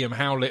to Liam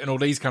Howlett and all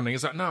these kind of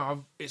things, it's like,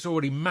 no, it's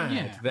already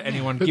mad that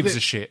anyone gives a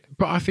shit.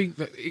 But I think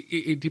that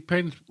it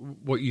depends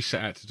what you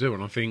set out to do,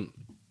 and I think,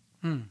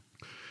 and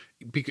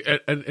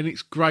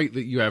it's great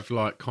that you have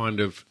like kind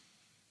of,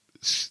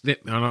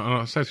 and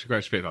I say it's a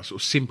great spirit, like sort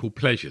of simple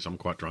pleasures. I'm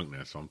quite drunk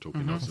now, so I'm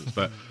talking nonsense,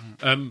 but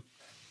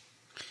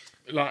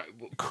like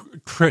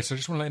Chris, I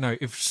just want to let you know,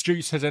 if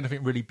Stu says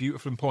anything really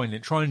beautiful and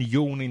poignant, try and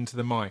yawn into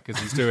the mic as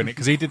he's doing it,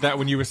 because he did that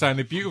when you were saying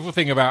the beautiful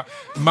thing about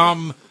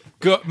mum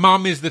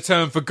is the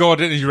term for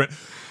God, and you went,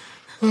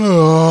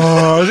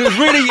 oh, it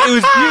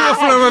was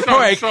beautiful and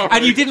poetic,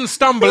 and you didn't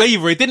stumble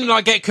either. It didn't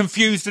like get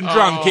confused and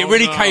drunk. It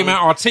really came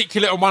out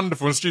articulate and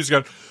wonderful, and Stu's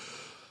going,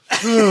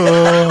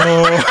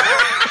 oh.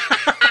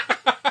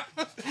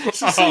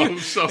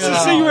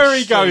 See where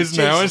he goes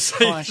now. Jesus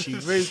Christ, you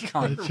really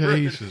can't.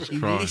 Jesus You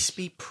Christ.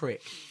 lispy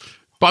prick.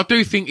 But I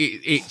do think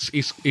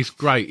it's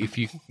great if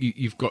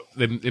you've got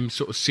them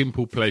sort of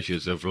simple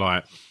pleasures of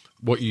like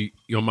what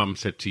your mum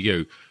said to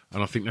you,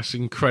 and I think that's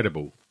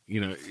incredible.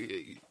 You know,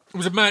 It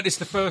was it's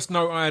the first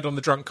note I had on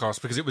the drunk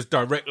cast, because it was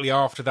directly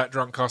after that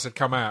drunk cast had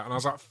come out, and I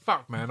was like,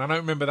 fuck, man, I don't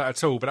remember that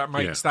at all, but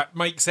that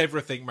makes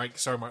everything make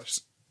so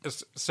much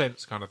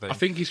sense, kind of thing. I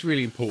think it's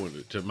really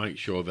important to make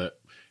sure that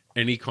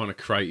any kind of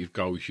creative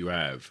goals you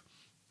have,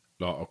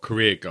 like or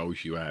career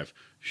goals you have,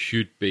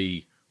 should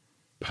be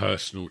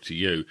personal to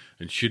you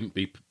and shouldn't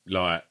be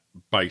like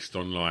based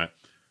on like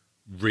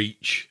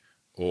reach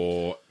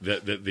or the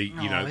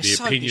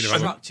opinion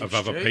of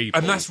other people.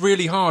 And that's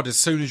really hard as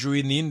soon as you're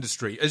in the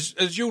industry.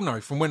 As you'll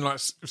know from when like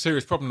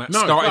Serious Problem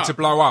started to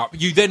blow up,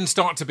 you then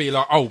start to be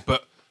like,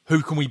 but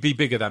who can we be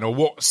bigger than, or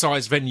what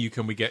size venue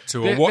can we get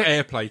to, or what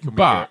airplay can we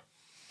get?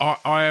 But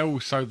I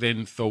also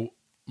then thought,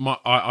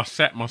 I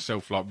set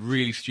myself like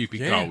really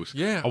stupid goals.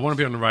 Yeah. I want to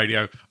be on the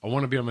radio, I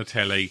want to be on the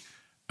telly,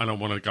 and I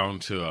want to go on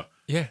tour.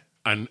 Yeah.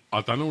 And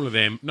I've done all of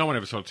them. No one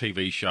ever saw a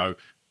TV show.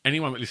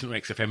 Anyone that listened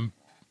to XFM,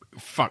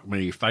 fuck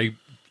me, if they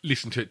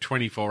listened to it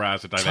 24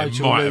 hours a day, Total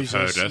they might losers.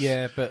 have heard us.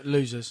 Yeah, but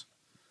losers.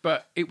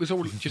 But it was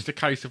all just a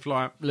case of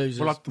like, Losers.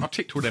 well, I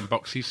ticked all them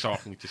boxes, so I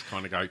can just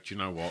kind of go, do you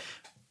know what?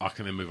 I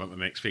can then move on to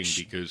the next thing,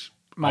 because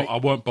I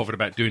weren't bothered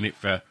about doing it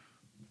for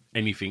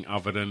anything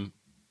other than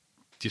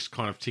just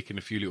kind of ticking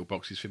a few little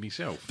boxes for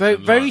myself.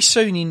 Very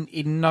soon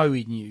in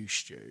knowing you,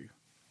 Stu,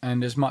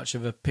 and as much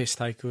of a piss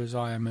taker as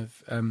I am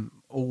of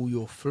all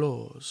your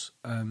flaws,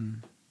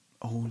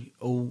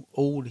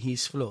 all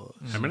his flaws.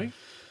 How many?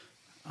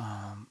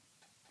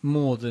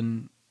 More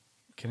than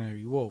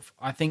Canary Wharf.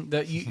 I think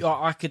that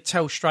I could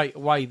tell straight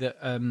away that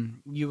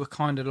you were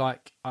kind of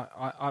like,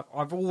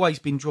 I've always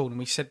been drawn, and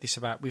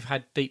we've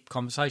had deep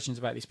conversations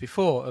about this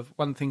before, of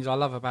one of the things I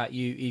love about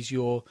you is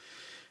your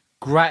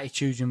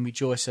gratitude and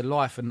rejoice of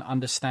life and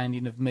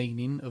understanding of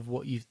meaning of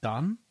what you've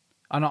done.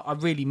 And I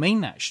really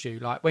mean that, Stu.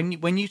 Like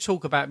when you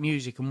talk about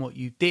music and what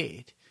you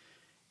did,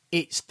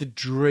 it's the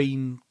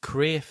dream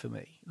career for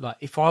me. Like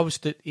if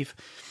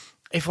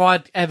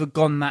I'd ever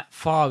gone that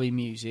far in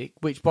music,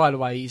 which by the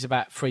way is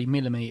about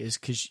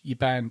 3mm because your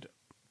band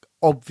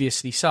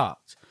obviously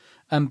sucked.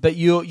 But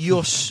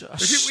you're so...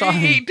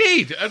 It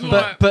did. And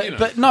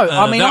but no,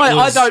 I mean,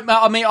 I don't...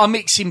 I mean, I'm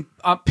mixing...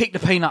 I picked the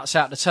peanuts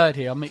out the turd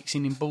here. I'm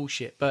mixing in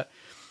bullshit. But,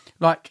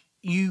 like,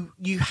 you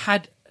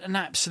had an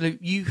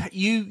absolute...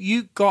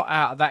 You got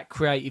out of that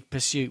creative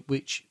pursuit,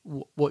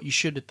 what you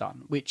should have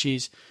done, which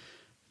is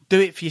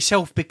do it for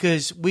yourself,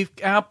 because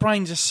our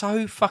brains are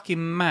so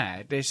fucking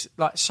mad. There's,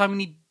 like, so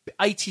many...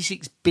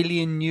 86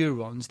 billion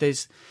neurons.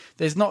 There's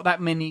not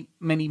that many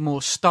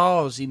more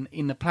stars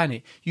in the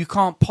planet. You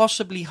can't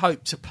possibly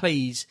hope to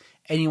please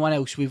anyone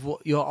else with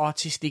what your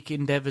artistic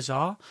endeavours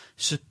are.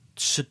 So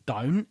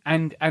don't.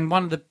 And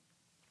one of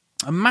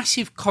a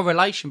massive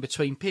correlation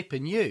between Pip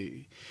and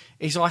you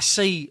is I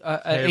see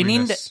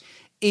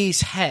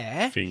is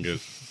hair.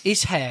 Fingers.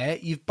 Is hair.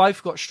 You've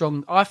both got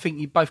strong. I think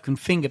you both can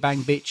finger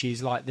bang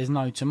bitches like there's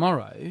no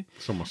tomorrow.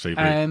 It's on my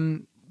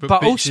CV.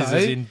 But also.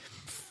 as in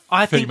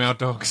female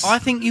dogs. I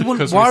think you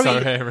wouldn't worry. We're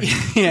so hairy.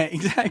 Yeah,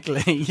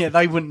 exactly. Yeah,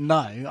 they wouldn't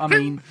know. I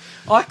mean,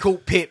 I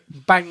caught Pip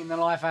banging the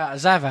life out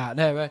of Zav out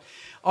there.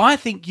 I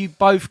think you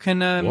both can.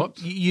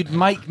 You'd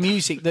make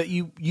music that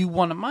you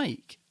want to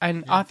make,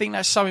 and I think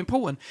that's so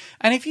important.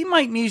 And if you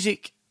make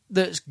music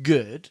that's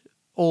good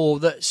or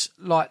that's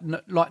like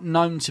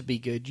known to be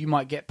good, you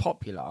might get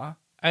popular.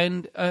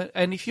 And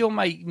if you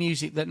make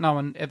music that no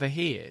one ever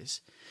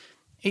hears,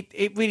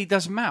 It really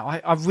doesn't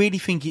matter. I really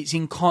think it's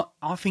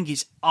I think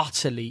it's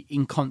utterly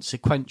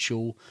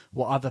inconsequential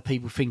what other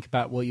people think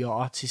about what your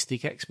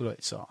artistic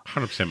exploits are.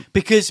 100%.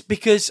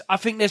 Because I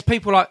think there's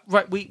people like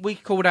we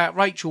called out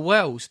Rachel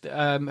Wells,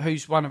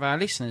 who's one of our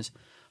listeners.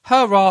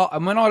 Her art,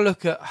 and when I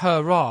look at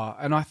her art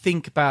and I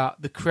think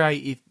about the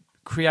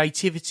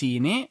creativity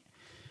in it,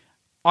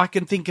 I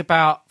can think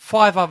about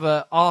 5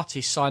 other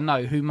artists I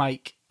know who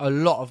make a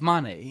lot of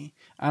money,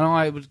 and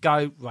I would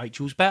go,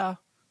 Rachel's better.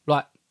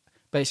 Like,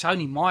 but it's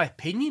only my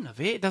opinion of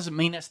it. It doesn't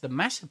mean that's the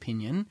mass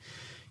opinion.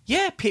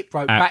 Yeah, Pip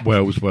wrote At back.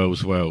 Wells.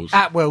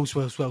 At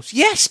Wells.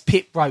 Yes,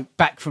 Pip wrote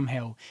Back from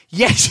Hell.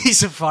 Yes,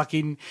 it's a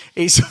fetid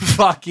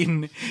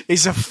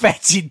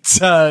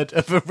turd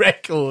of a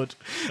record.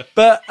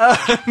 But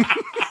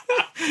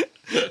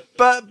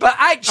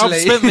actually,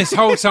 I've spent this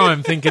whole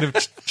time thinking of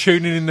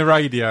tuning in the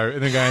radio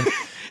and then going,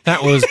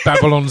 that was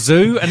Babylon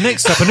Zoo, and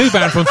next up a new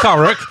band from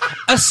Thurrock,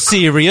 A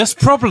Serious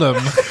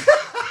Problem.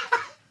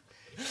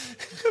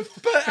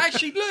 But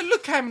actually,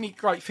 look how many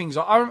great things.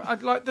 I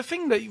like the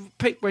thing that you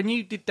picked when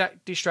you did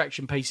that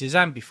Distraction Pieces,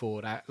 and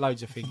before that,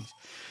 loads of things.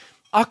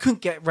 I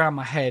couldn't get around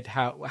my head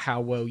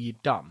how well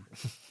you'd done.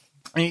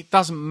 And it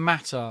doesn't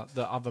matter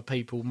that other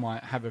people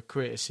might have a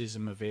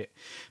criticism of it.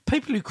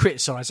 People who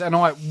criticise, and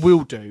I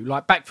will do,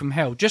 like Back from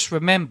Hell, just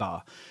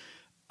remember,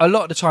 a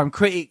lot of the time,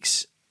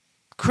 critics,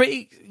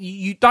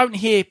 you don't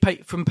hear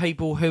from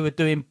people who are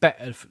doing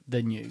better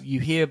than you.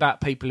 You hear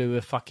about people who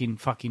are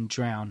fucking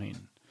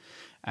drowning.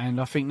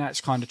 And I think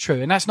that's kind of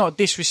true. And that's not a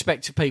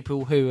disrespect to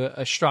people who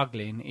are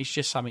struggling. It's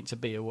just something to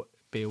be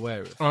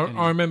aware of.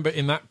 I remember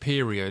in that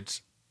period,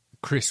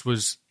 Chris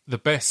was the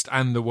best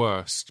and the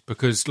worst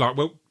because, like,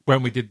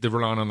 when we did the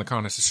Relying on the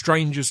Kindness of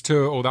Strangers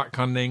tour, all that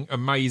kind of thing,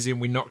 amazing.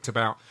 We knocked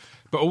about,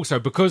 but also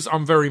because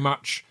I'm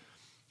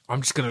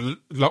just going to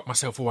lock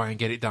myself away and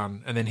get it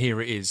done, and then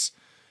here it is.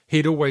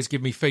 He'd always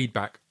give me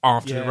feedback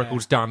after the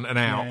record's done and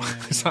out.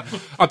 Yeah.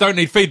 I don't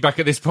need feedback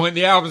at this point.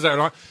 The album's out.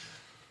 Like,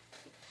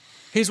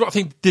 here's what I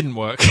think didn't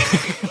work.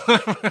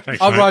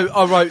 Thanks,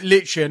 I wrote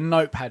literally a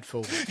notepad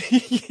full.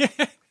 Yeah.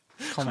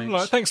 Comments. I'm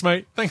like, thanks,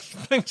 mate.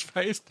 Thanks,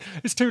 mate.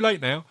 It's too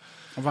late now.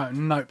 I wrote a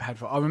notepad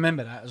full. I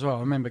remember that as well.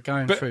 I remember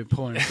pouring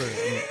through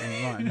it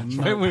and writing a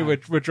notepad. When we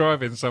were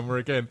driving somewhere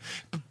again.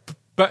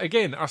 But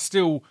again,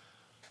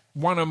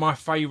 one of my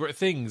favourite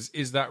things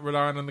is that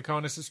Relying on the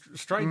Kindness of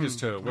Strangers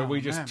tour, where we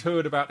just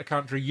toured about the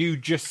country. You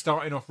just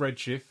starting off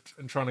Redshift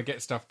and trying to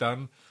get stuff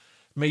done.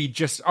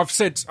 I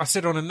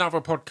said on another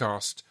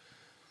podcast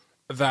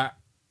that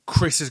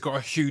Chris has got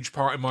a huge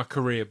part in my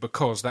career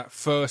because that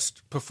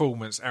first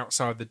performance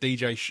outside the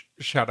DJ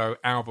Shadow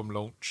album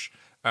launch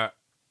at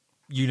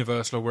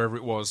Universal or wherever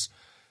it was,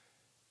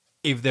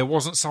 if there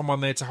wasn't someone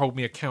there to hold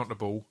me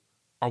accountable,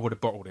 I would have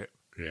bottled it.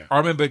 Yeah. I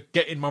remember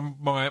getting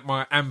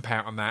my amp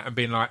out on that and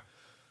being like,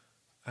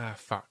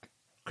 fuck.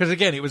 Because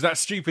again, it was that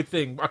stupid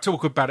thing. I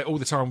talk about it all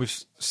the time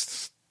with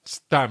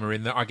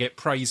stammering, that I get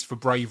praised for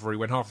bravery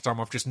when half the time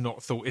I've just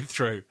not thought it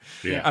through.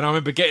 Yeah. And I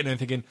remember getting there and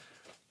thinking,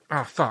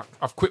 fuck,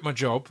 I've quit my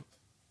job.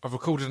 I've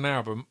recorded an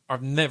album.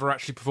 I've never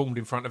actually performed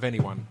in front of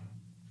anyone.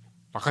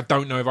 Like, I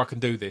don't know if I can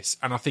do this.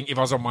 And I think if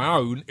I was on my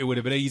own, it would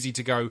have been easy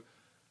to go,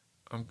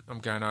 I'm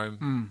going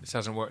home. This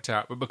hasn't worked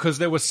out. But because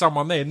there was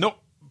someone there, not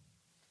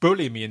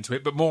bullying me into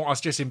it, but more I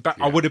was just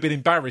I would have been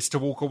embarrassed to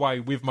walk away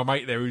with my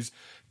mate there who's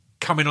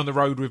coming on the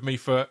road with me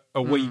for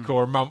a week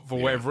or a month or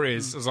whatever it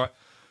is. I was like,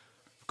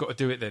 I've got to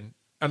do it then.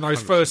 And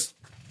those 100%. first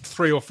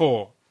 3 or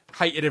 4,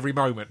 hated every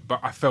moment, but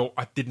I felt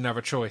I didn't have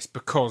a choice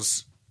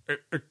because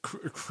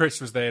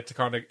Chris was there to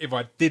kind of, if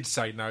I did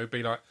say no,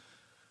 be like,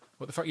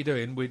 what the fuck are you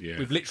doing?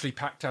 We've literally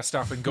packed our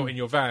stuff and got in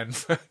your van.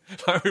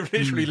 Like,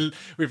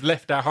 we've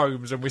left our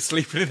homes and we're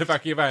sleeping in the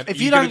back of your van. If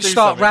you don't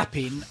start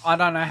rapping, I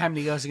don't know how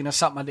many girls are going to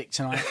suck my dick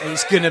tonight.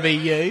 It's going to be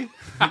you.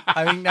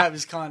 I think that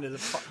was kind of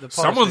the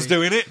policy. Someone's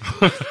doing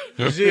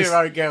it.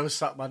 0 girls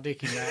suck my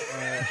dick in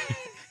that.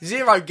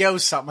 0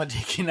 girls suck my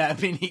dick in that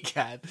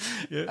minicab.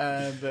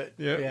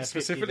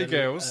 Specifically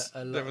girls.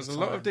 There was a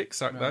lot of dick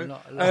sucked, though.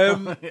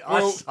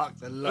 I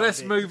sucked a lot.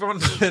 Let's move on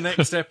to the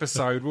next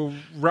episode. We'll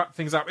wrap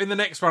things up. In the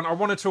next one, I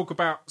want to talk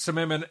about some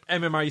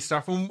MMA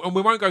stuff, and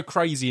we won't go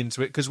crazy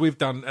into it because we've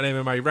done an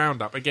MMA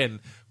roundup, again,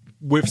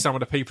 with some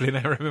of the people in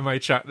our MMA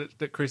chat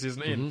that Chris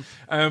isn't in.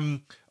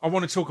 I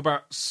want to talk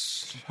about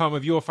some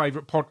of your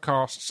favourite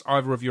podcasts,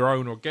 either of your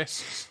own or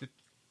guests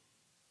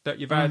that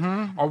you've had.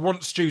 I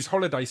want Stu's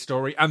holiday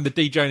story and the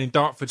DJing in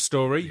Dartford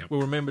story. Yep.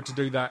 We'll remember to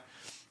do that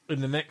in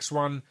the next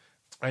one.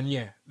 And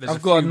there's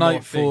I've got a few more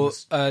note for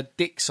things.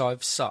 dicks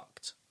I've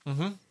sucked.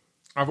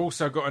 I've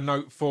also got a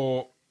note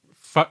for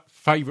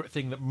favourite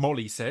thing that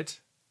Molly said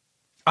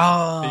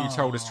that you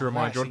told us to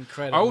remind you on.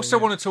 Incredible, I also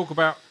want to talk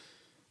about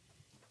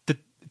the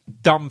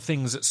dumb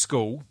things at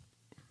school.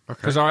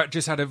 Because I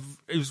just had it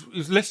was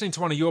listening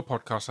to one of your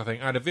podcasts, I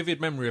think. I had a vivid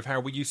memory of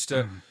how we used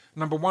to,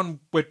 number one,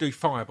 we'd do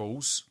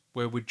fireballs,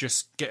 where we'd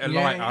just get a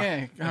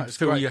lighter and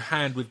fill your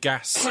hand with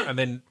gas and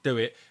then do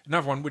it.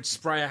 Another one, we'd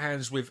spray our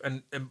hands with,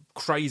 and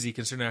crazy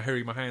considering how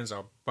hairy my hands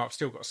are, but I've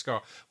still got a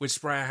scar, we'd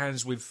spray our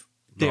hands with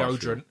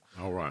deodorant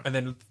All right.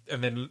 and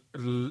then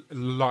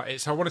light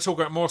it. So I want to talk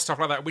about more stuff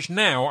like that. Which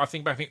now I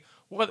think back,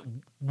 what,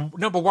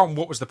 number one,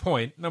 what was the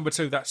point? Number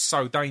two, that's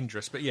so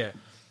dangerous. But yeah,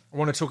 I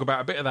want to talk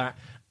about a bit of that.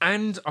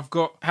 And I've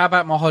got How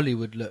about my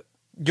Hollywood look?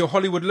 your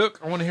Hollywood look.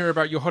 I want to hear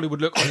about your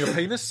Hollywood look on your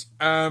penis.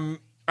 And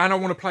I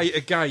want to play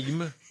a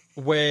game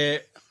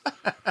where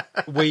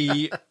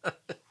we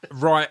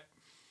write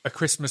a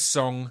Christmas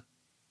song,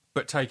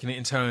 but taking it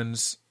in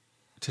turns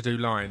to do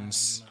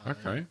lines.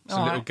 Okay. It's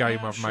a little game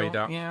I've made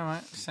up. Yeah, all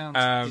right.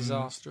 Sounds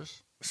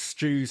disastrous.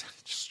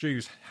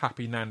 Stu's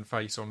happy nan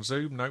face on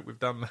Zoom. Nope, we've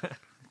done that.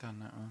 Done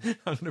that one.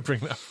 I'm going to bring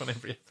that up on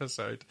every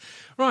episode.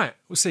 Right,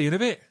 we'll see you in a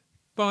bit.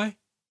 Bye.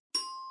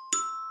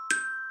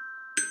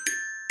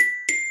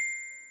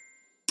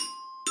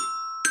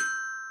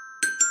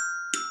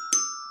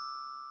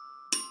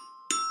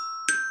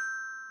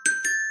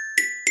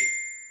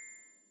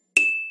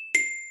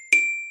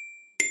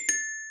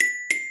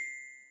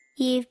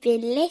 You've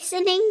been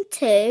listening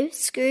to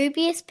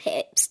Scroobius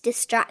Pip's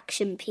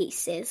Distraction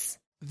Pieces.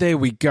 There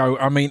we go.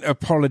 I mean,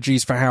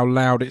 apologies for how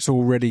loud it's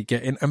already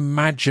getting.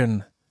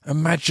 Imagine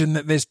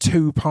that there's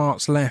 2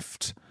 parts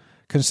left.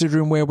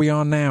 Considering where we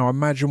are now,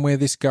 imagine where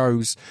this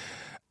goes.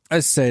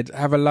 As said,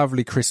 have a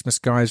lovely Christmas,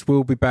 guys.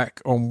 We'll be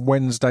back on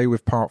Wednesday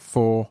with part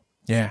 4.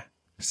 Yeah,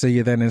 see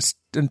you then. And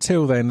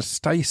until then,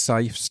 stay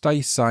safe,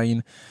 stay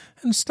sane,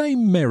 and stay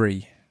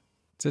merry.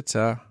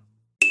 Ta-ta.